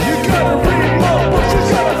 You gotta read more books, you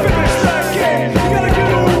gotta finish that game, you gotta get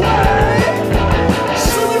away,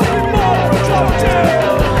 so you'll be more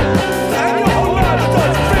productive. And your whole life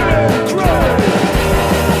starts feeling great.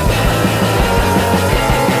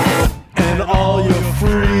 And all your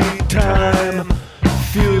free time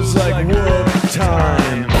feels like work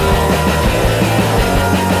time.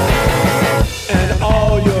 And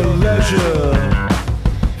all your leisure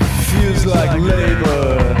feels like labor.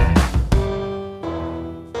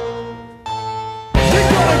 You're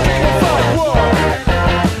gonna give me 5 work,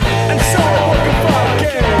 and so I'm working 5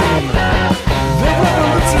 game. The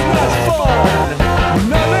revolution is fun.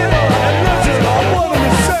 No labor and leisure are one and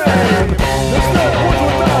the same. There's no work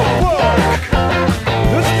without work.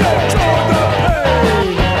 There's no job without pay.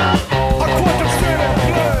 A quantum state of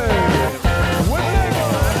play. With labor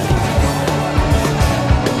and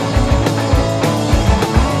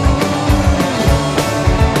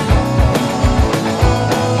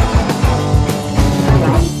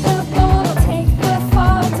Bite the bullet, take the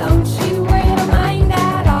fall. Don't you worry, don't mind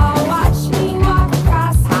at all. Watch me walk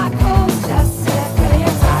across hot coals just to feel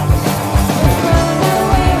your touch. Let's run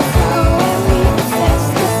away, let's go and leave the stitch.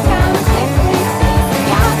 This town quickly sees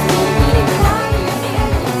got me being tired and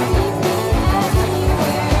you keep me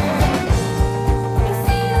everywhere. You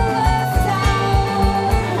feel left out,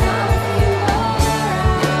 not you around.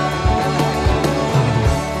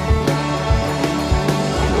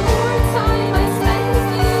 The more time I spend with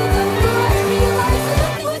you, the more I realize I'm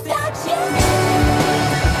nothing without you.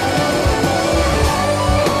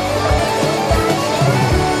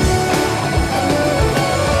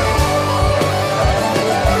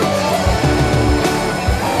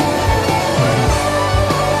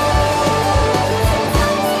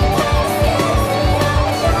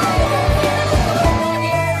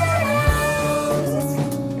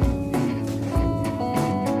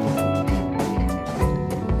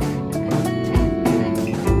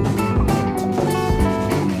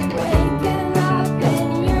 Waking up in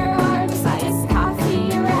your arms, iced coffee,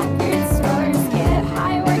 record stores, get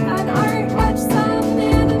high, work on art, watch some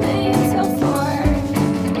anime till 4.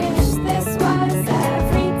 Wish this was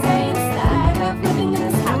every day instead of living in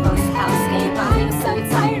this hapless hellscape. I'm so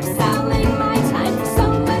tired of selling my time for so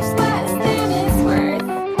much less than it's worth.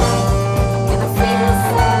 And I feel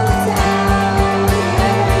so down,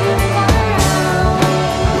 never even around.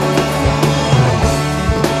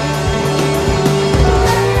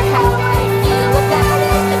 How I feel about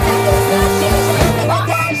it, but that does not change anything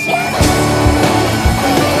without you.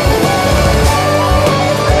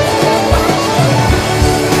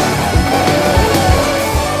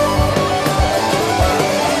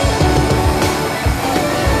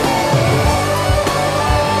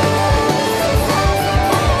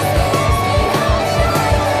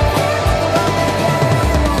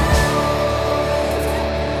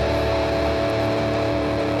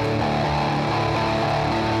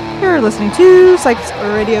 You're listening to Psychics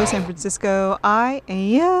Radio San Francisco. I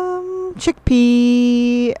am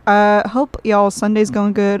Chickpea. Hope y'all Sunday's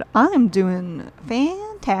going good. I'm doing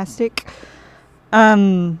fantastic.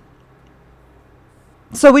 So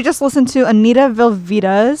we just listened to Anita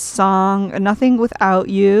Velveeta's song "Nothing Without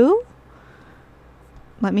You."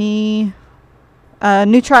 New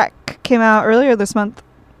track came out earlier this month.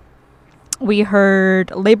 We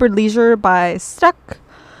heard "Labored Leisure" by Stuck.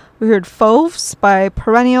 We heard "Fauves" by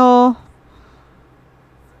Perennial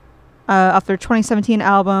off their 2017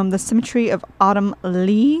 album, The Symmetry of Autumn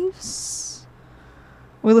Leaves.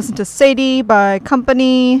 We listened to Sadie by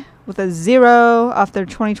Company with a 0 off their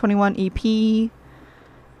 2021 EP.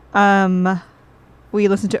 We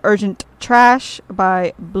listened to Urgent Trash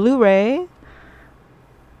by Blu-ray.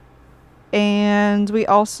 And we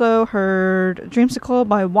also heard Dreamsicle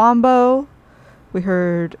by Wombo. We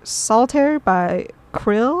heard Solitaire by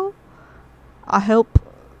Krill. I hope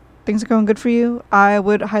things are going good for you, I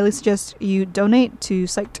would highly suggest you donate to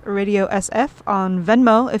Psyched Radio SF on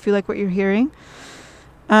Venmo if you like what you're hearing,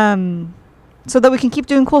 so that we can keep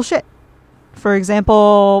doing cool shit. For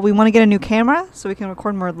example, we want to get a new camera so we can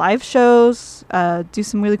record more live shows, do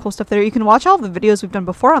some really cool stuff there. You can watch all the videos we've done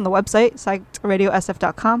before on the website,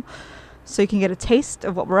 psychedradiosf.com, so you can get a taste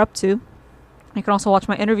of what we're up to. You can also watch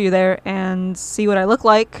my interview there and see what I look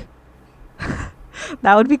like.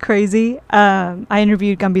 That would be crazy. I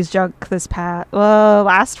interviewed Gumby's Junk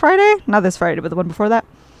last Friday? Not this Friday, but the one before that.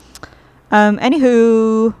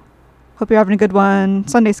 Anywho, hope you're having a good one.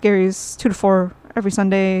 Sunday Scaries, 2 to 4 every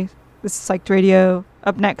Sunday. This is Psyched Radio.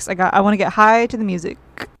 Up next, I want to get high to the music.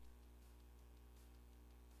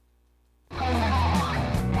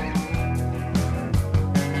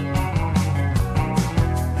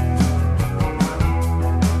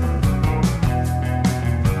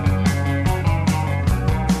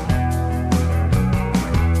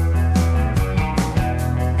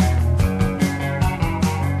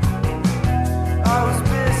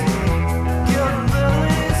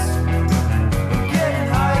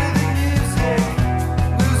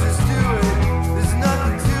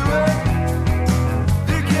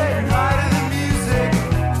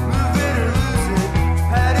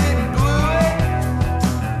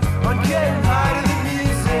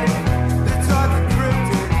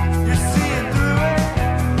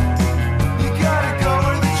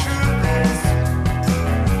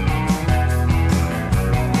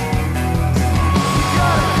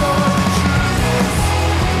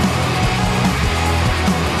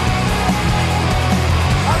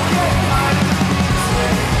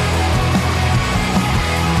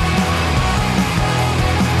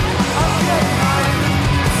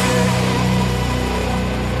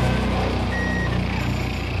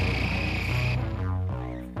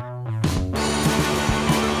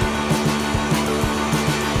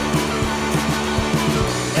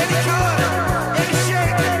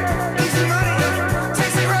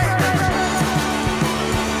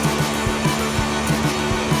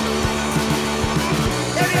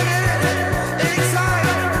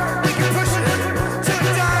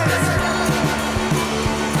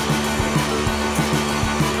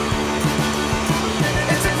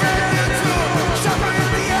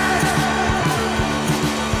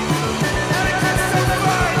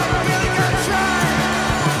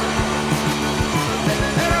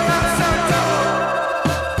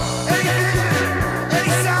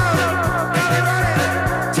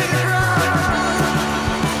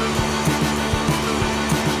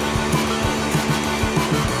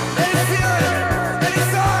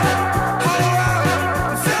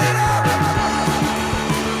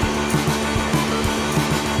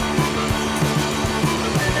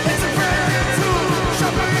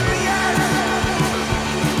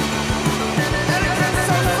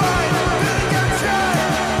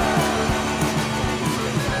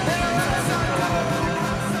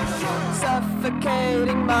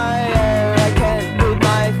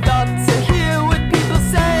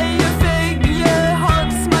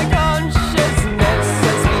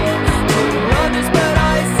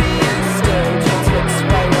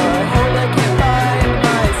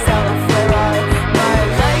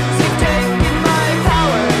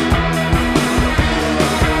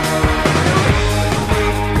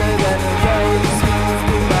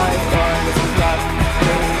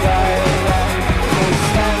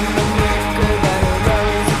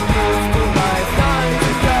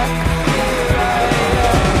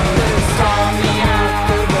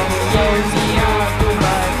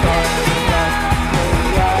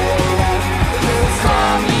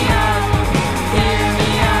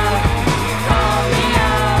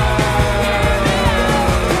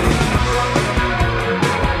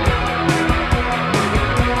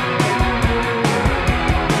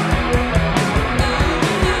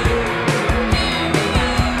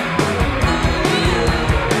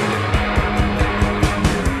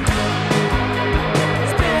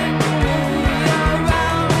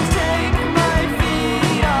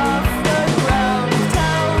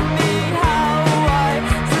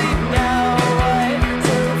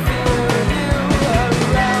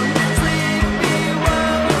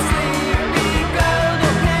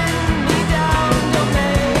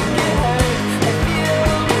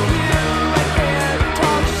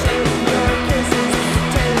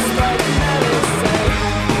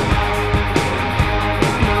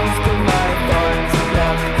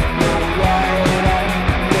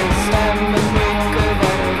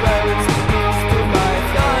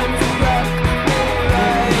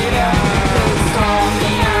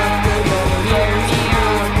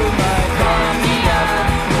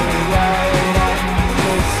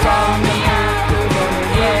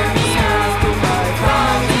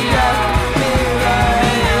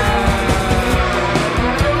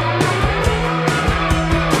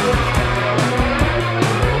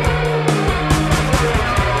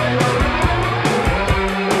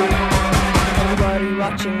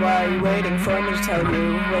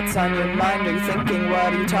 on your mind? Are you thinking?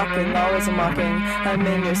 What are you talking? Always a mocking. I'm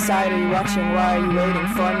in your side. Are you watching? Why are you waiting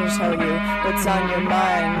for me to tell you what's on your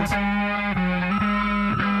mind?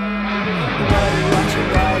 Why are you watching?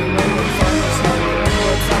 Why are you waiting for me to tell you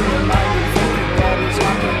what's on your mind? Are you thinking? What are you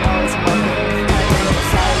talking? Always a mocking. I'm in your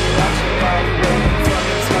side. Are you watching? Why are you waiting for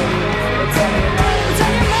me to tell you what's on your mind? What's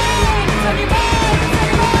on your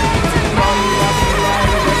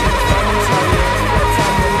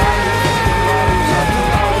mind?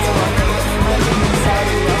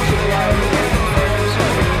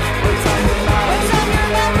 What's on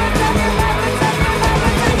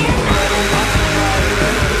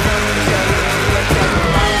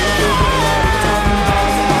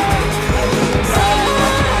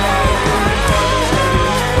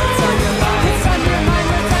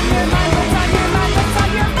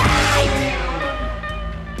your mind?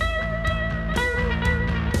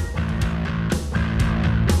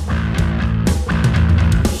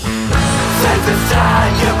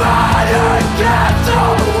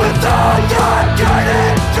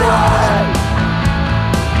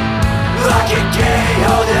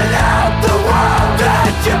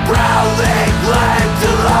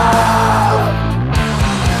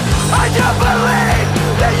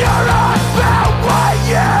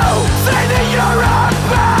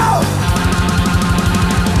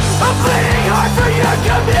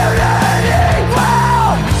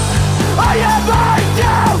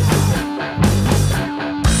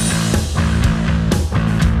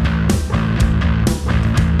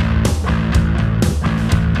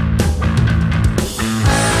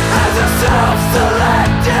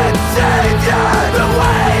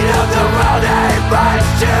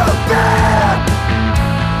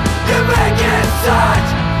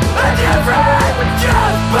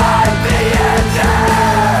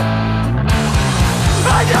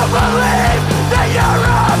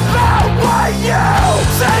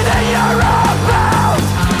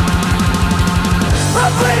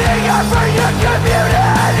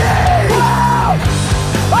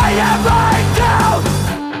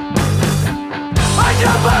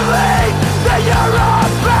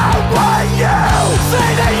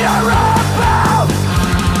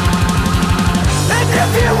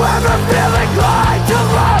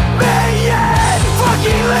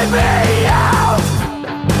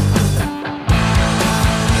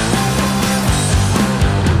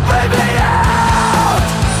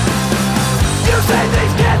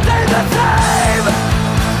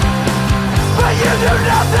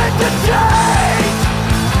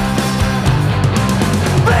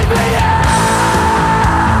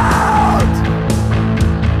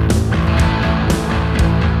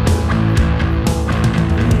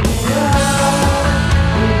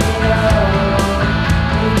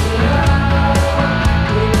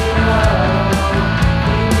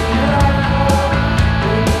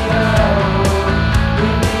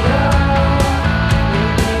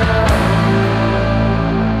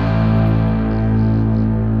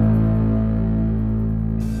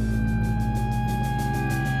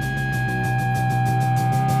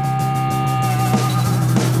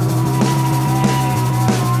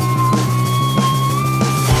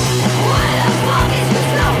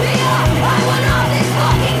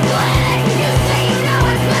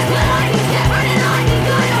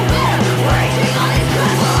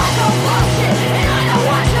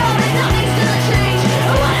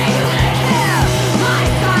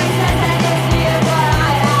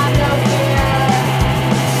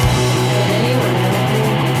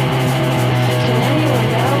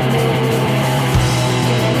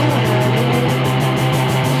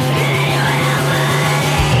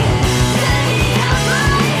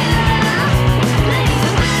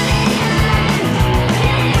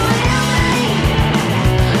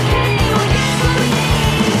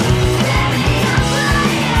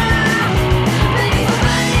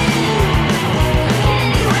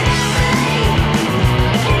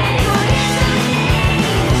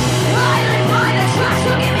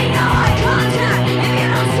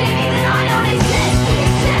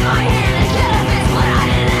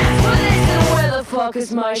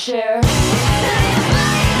 Is my share.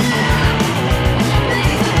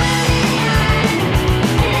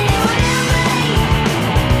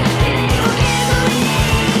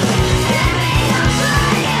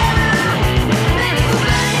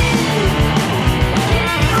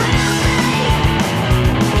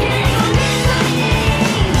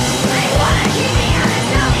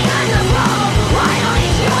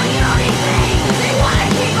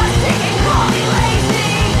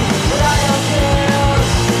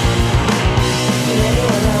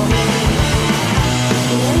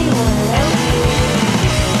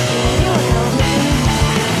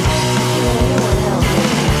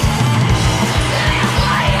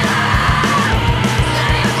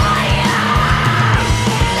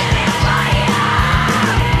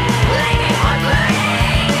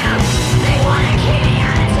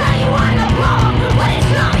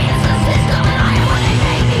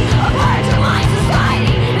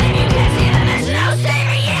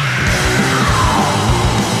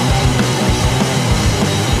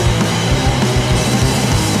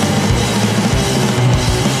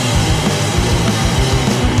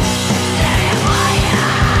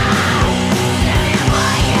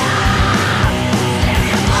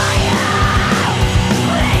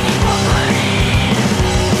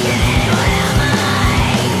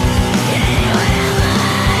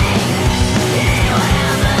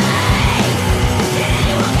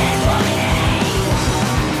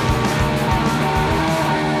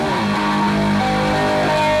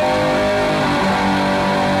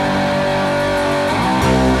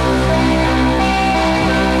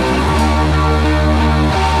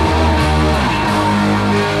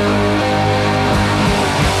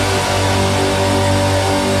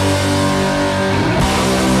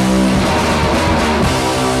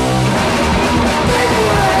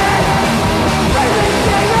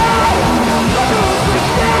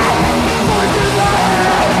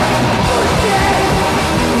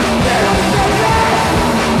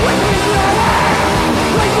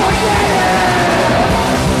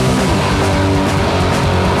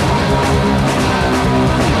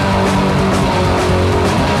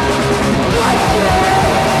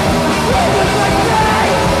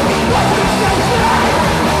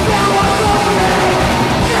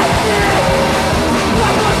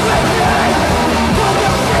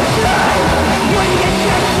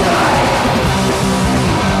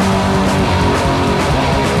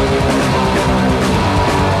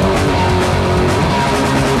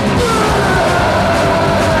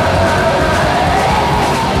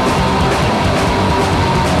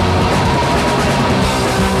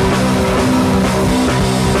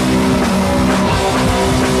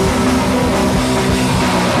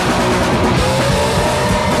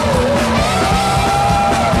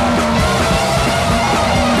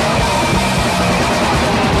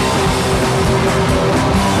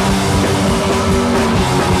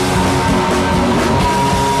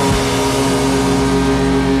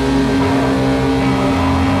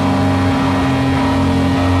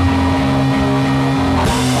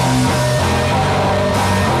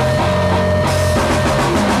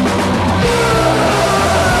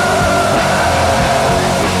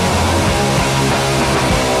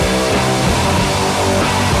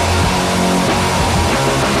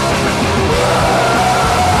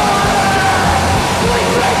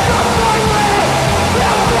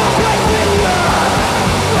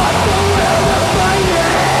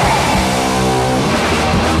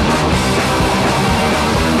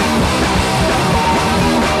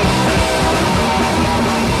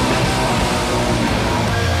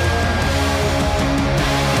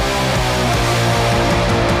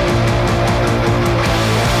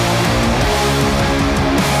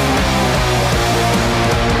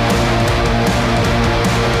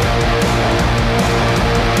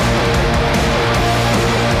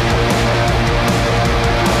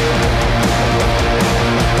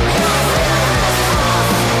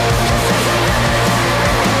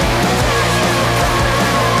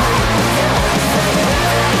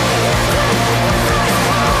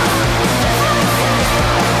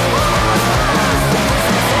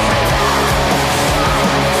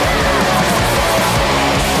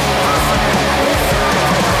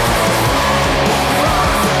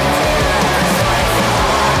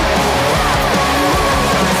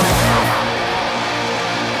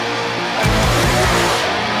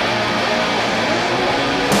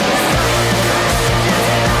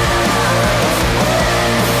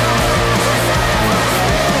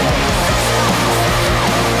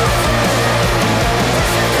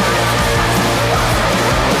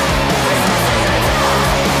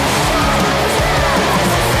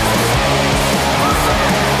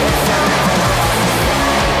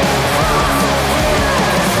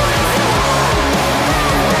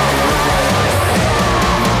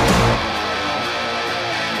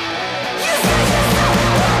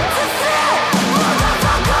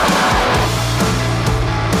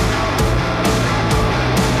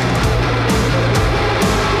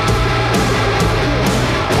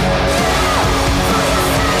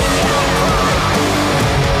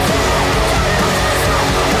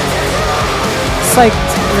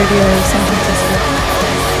 Psyched Radio San Francisco.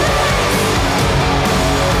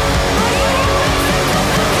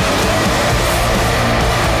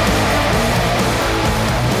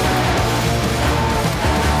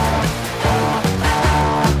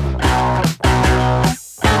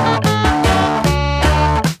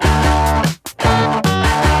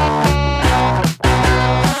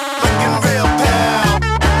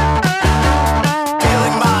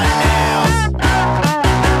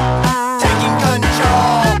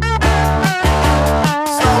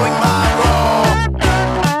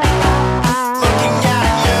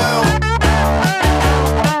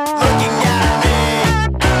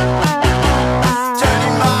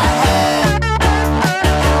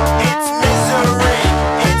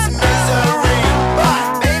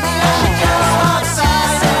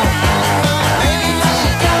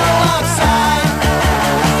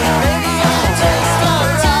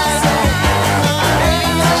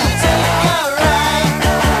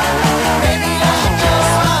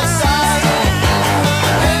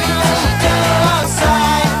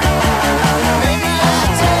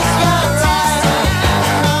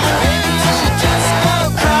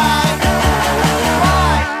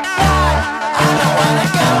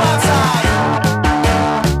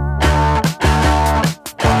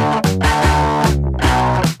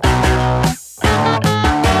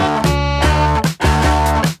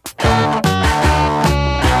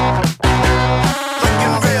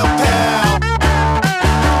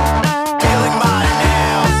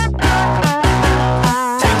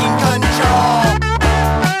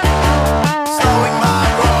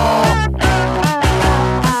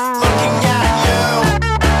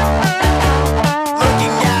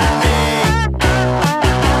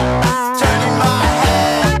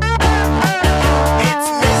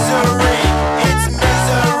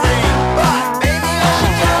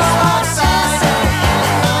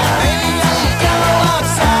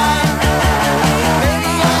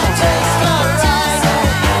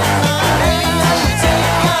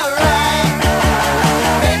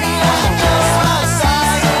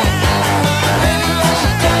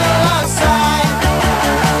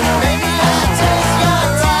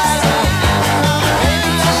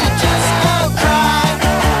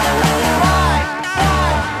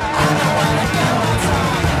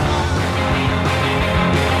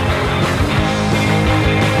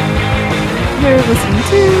 You're listening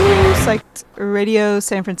to Psyched Radio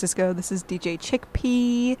San Francisco. This is DJ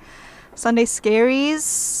Chickpea. Sunday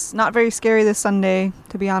Scaries. Not very scary this Sunday,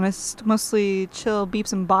 to be honest. Mostly chill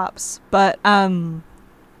beeps and bops. But I'm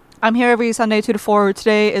here every Sunday 2 to 4.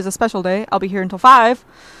 Today is a special day. I'll be here until 5.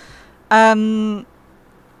 I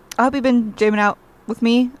hope you've been jamming out with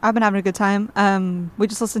me. I've been having a good time. We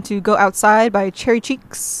just listened to Go Outside by Cherry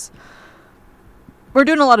Cheeks. We're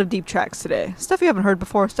doing a lot of deep tracks today. Stuff you haven't heard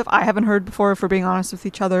before. Stuff I haven't heard before, if we're being honest with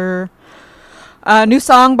each other. New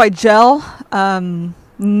song by Gel.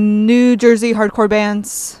 New Jersey hardcore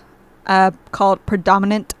bands called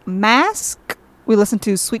Predominant Mask. We listened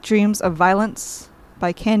to Sweet Dreams of Violence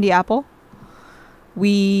by Candy Apple.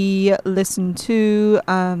 We listened to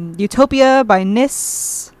Utopia by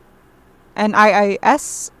Nis and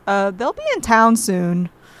IIS. They'll be in town soon,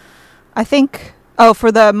 I think. Oh,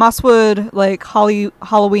 for the Mosswood like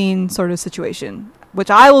Halloween sort of situation,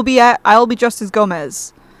 which I will be at. I will be dressed as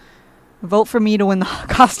Gomez. Vote for me to win the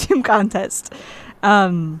costume contest.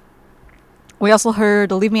 We also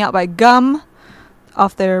heard Leave Me Out by Gum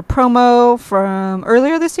off their promo from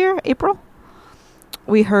earlier this year, April.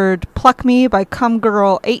 We heard Pluck Me by Come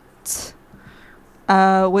Girl 8,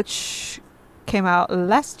 which came out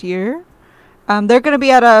last year. They're going to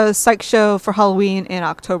be at a psych show for Halloween in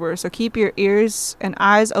October, so keep your ears and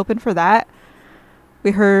eyes open for that.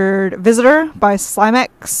 We heard Visitor by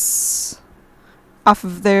Slimex off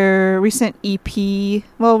of their recent EP,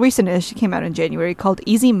 well, recent-ish, it came out in January, called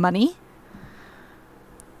Easy Money.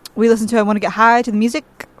 We listened to I Want to Get High to the Music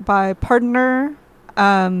by Partner.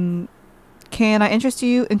 Can I interest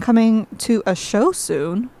you in coming to a show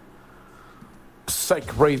soon?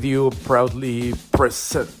 Psych Radio proudly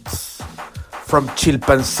presents from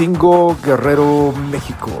Chilpancingo, Guerrero,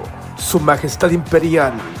 Mexico, Su Majestad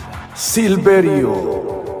Imperial,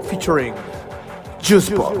 Silverio, featuring Juice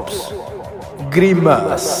Pops,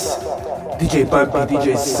 Grimas, DJ Bumpy,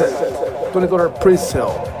 DJ Set, $20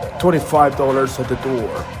 pre-sale, $25 at the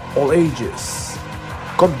door, all ages.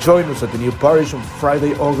 Come join us at the New Parish on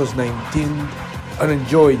Friday, August 19th and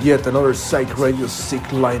enjoy yet another Psych Radio Sick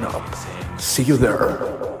lineup. See you there.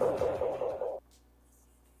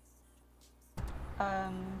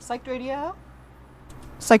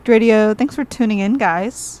 Psyched Radio, thanks for tuning in,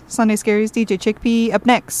 guys. Sunday Scaries, DJ Chickpea. Up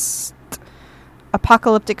next,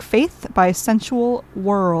 Apocalyptic Faith by Sensual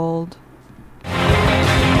World.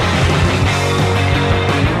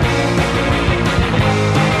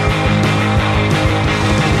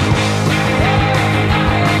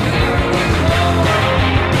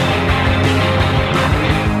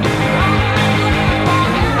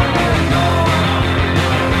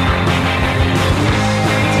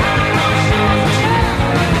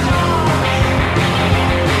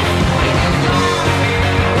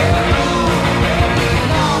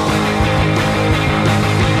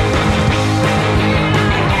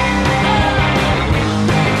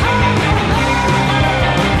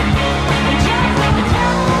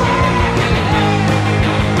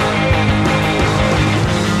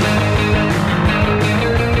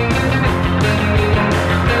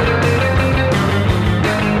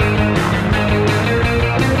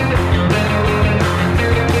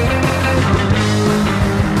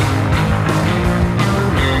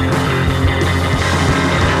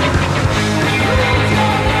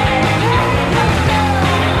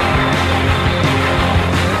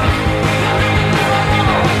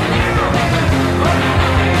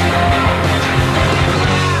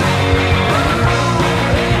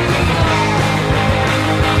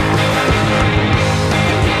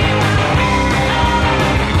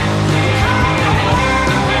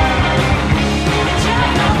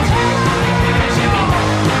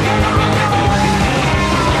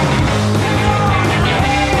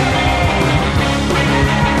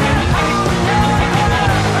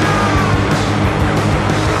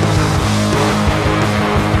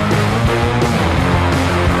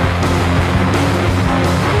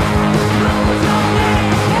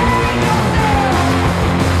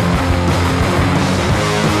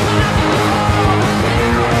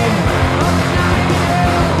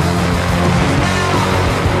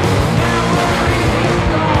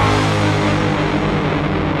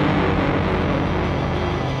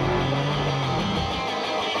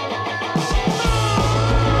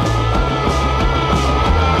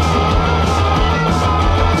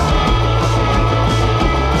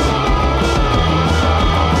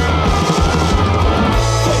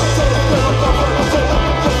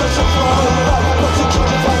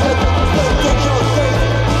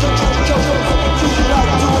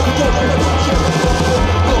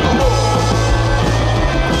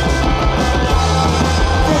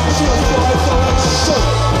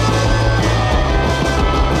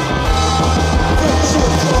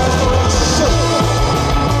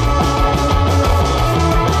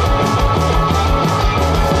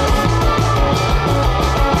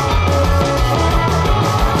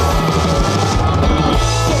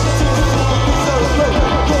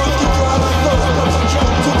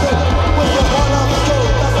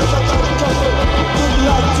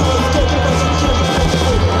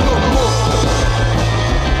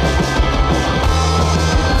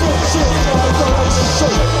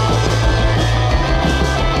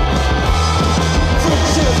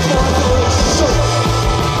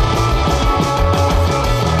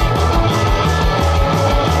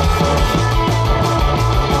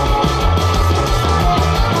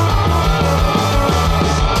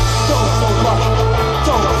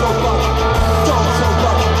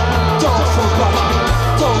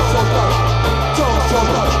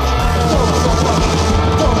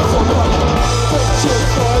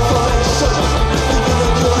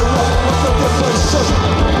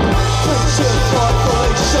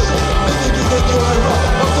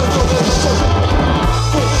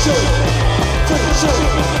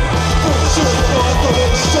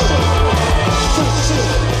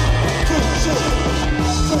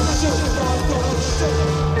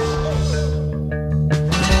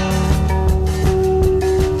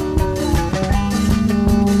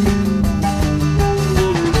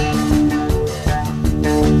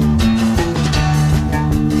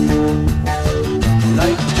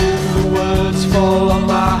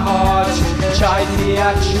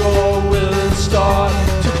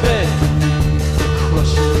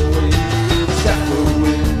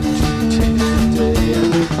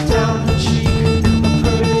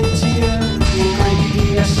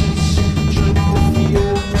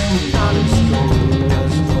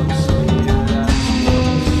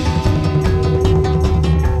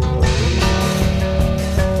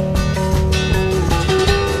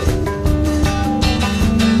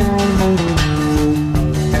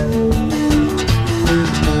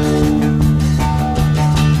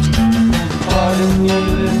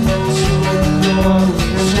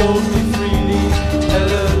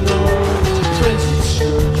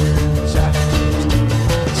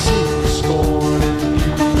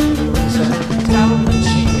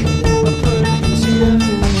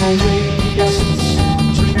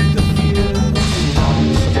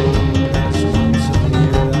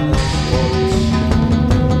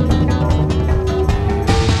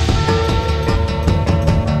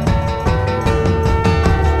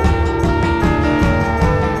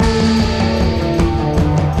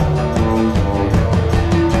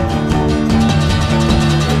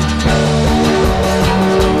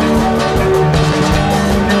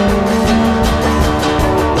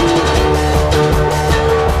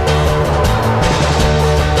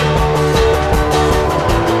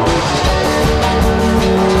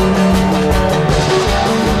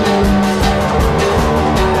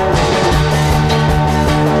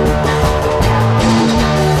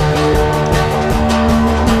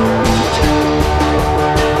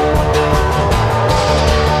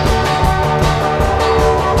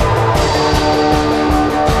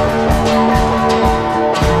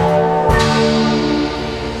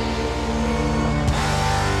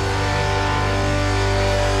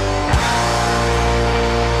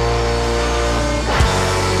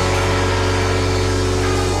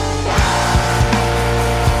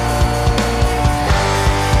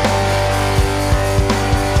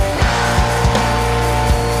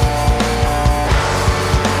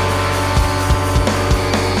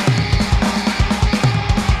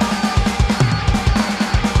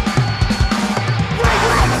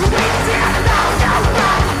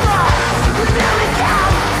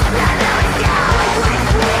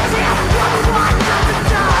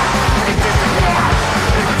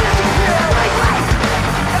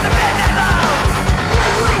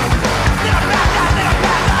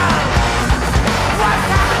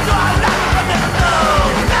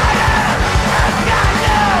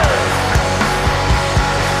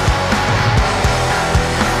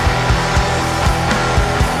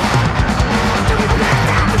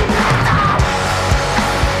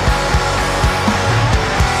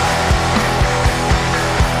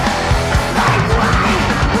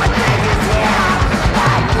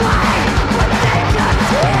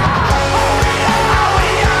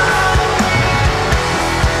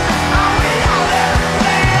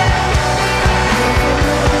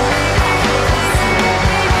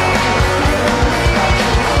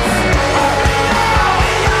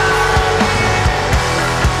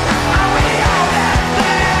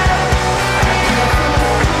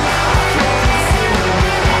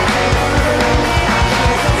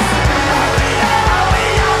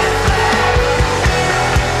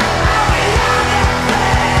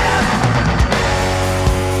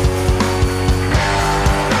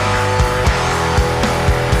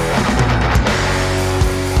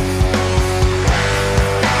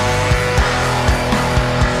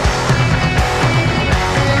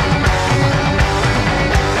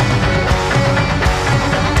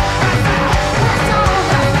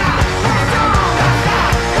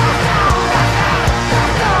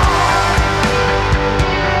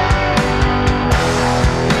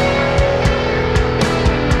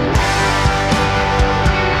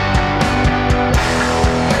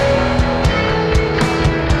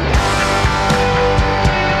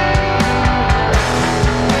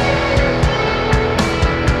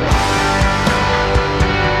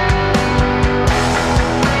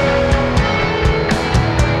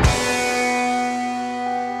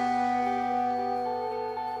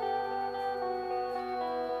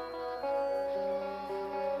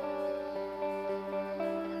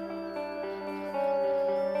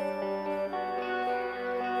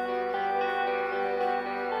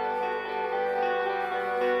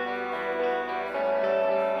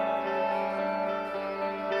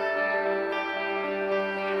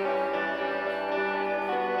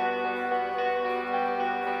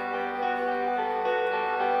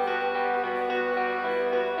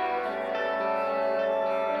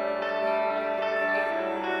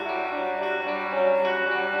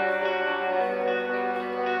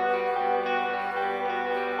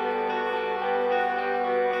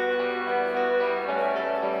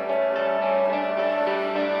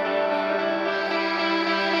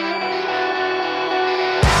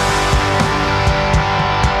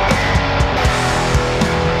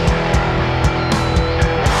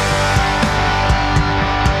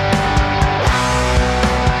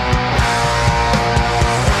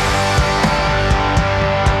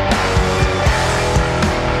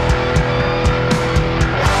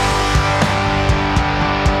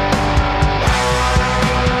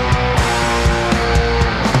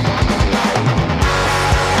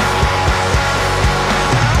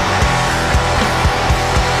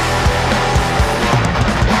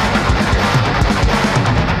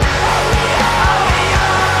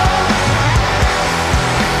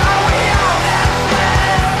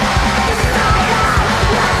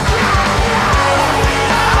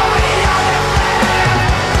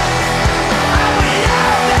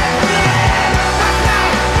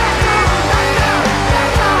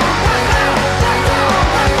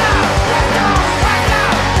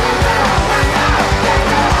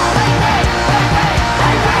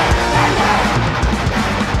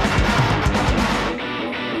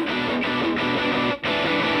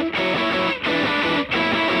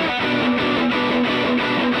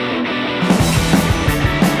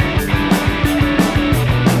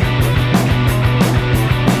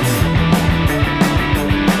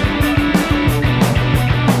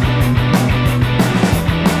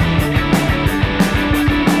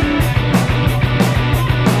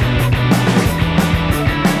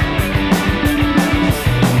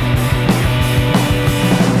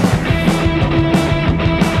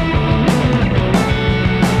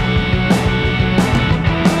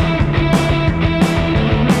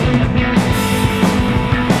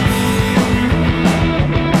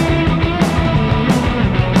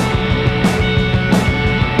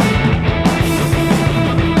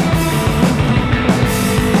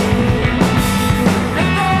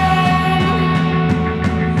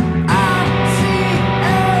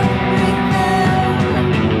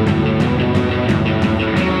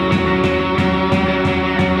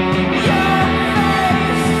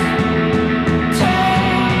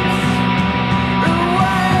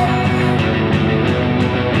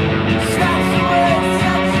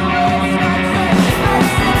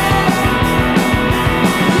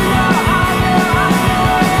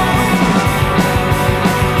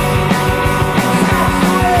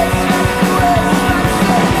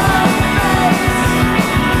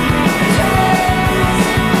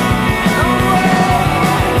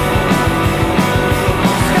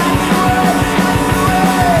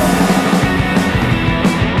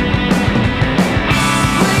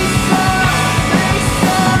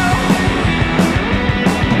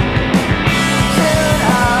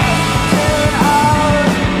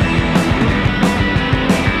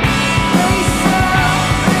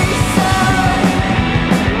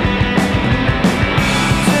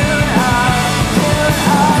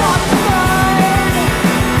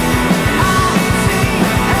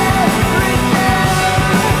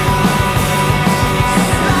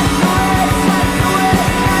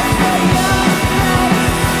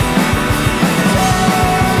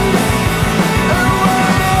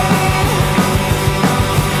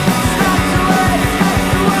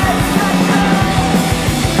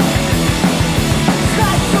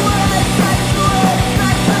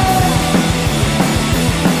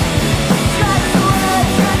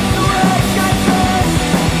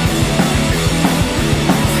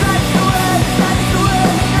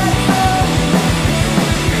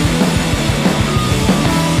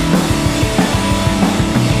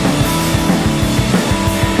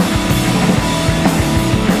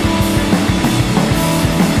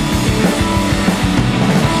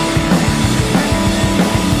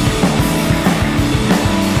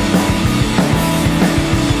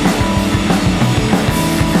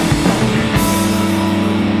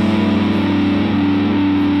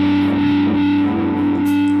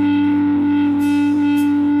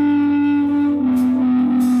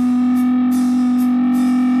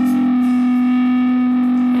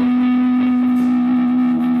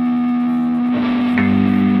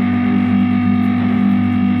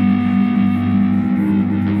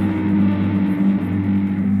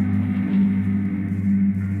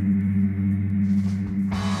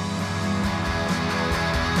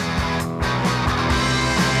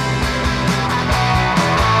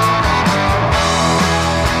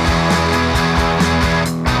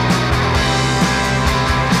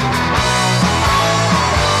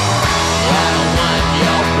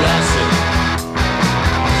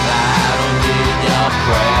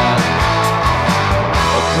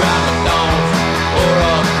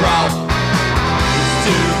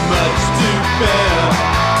 despair.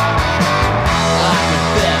 I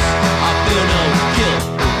confess, I feel no guilt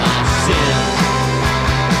for my sin.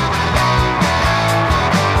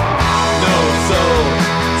 No soul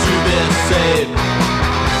to be saved.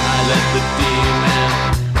 I let the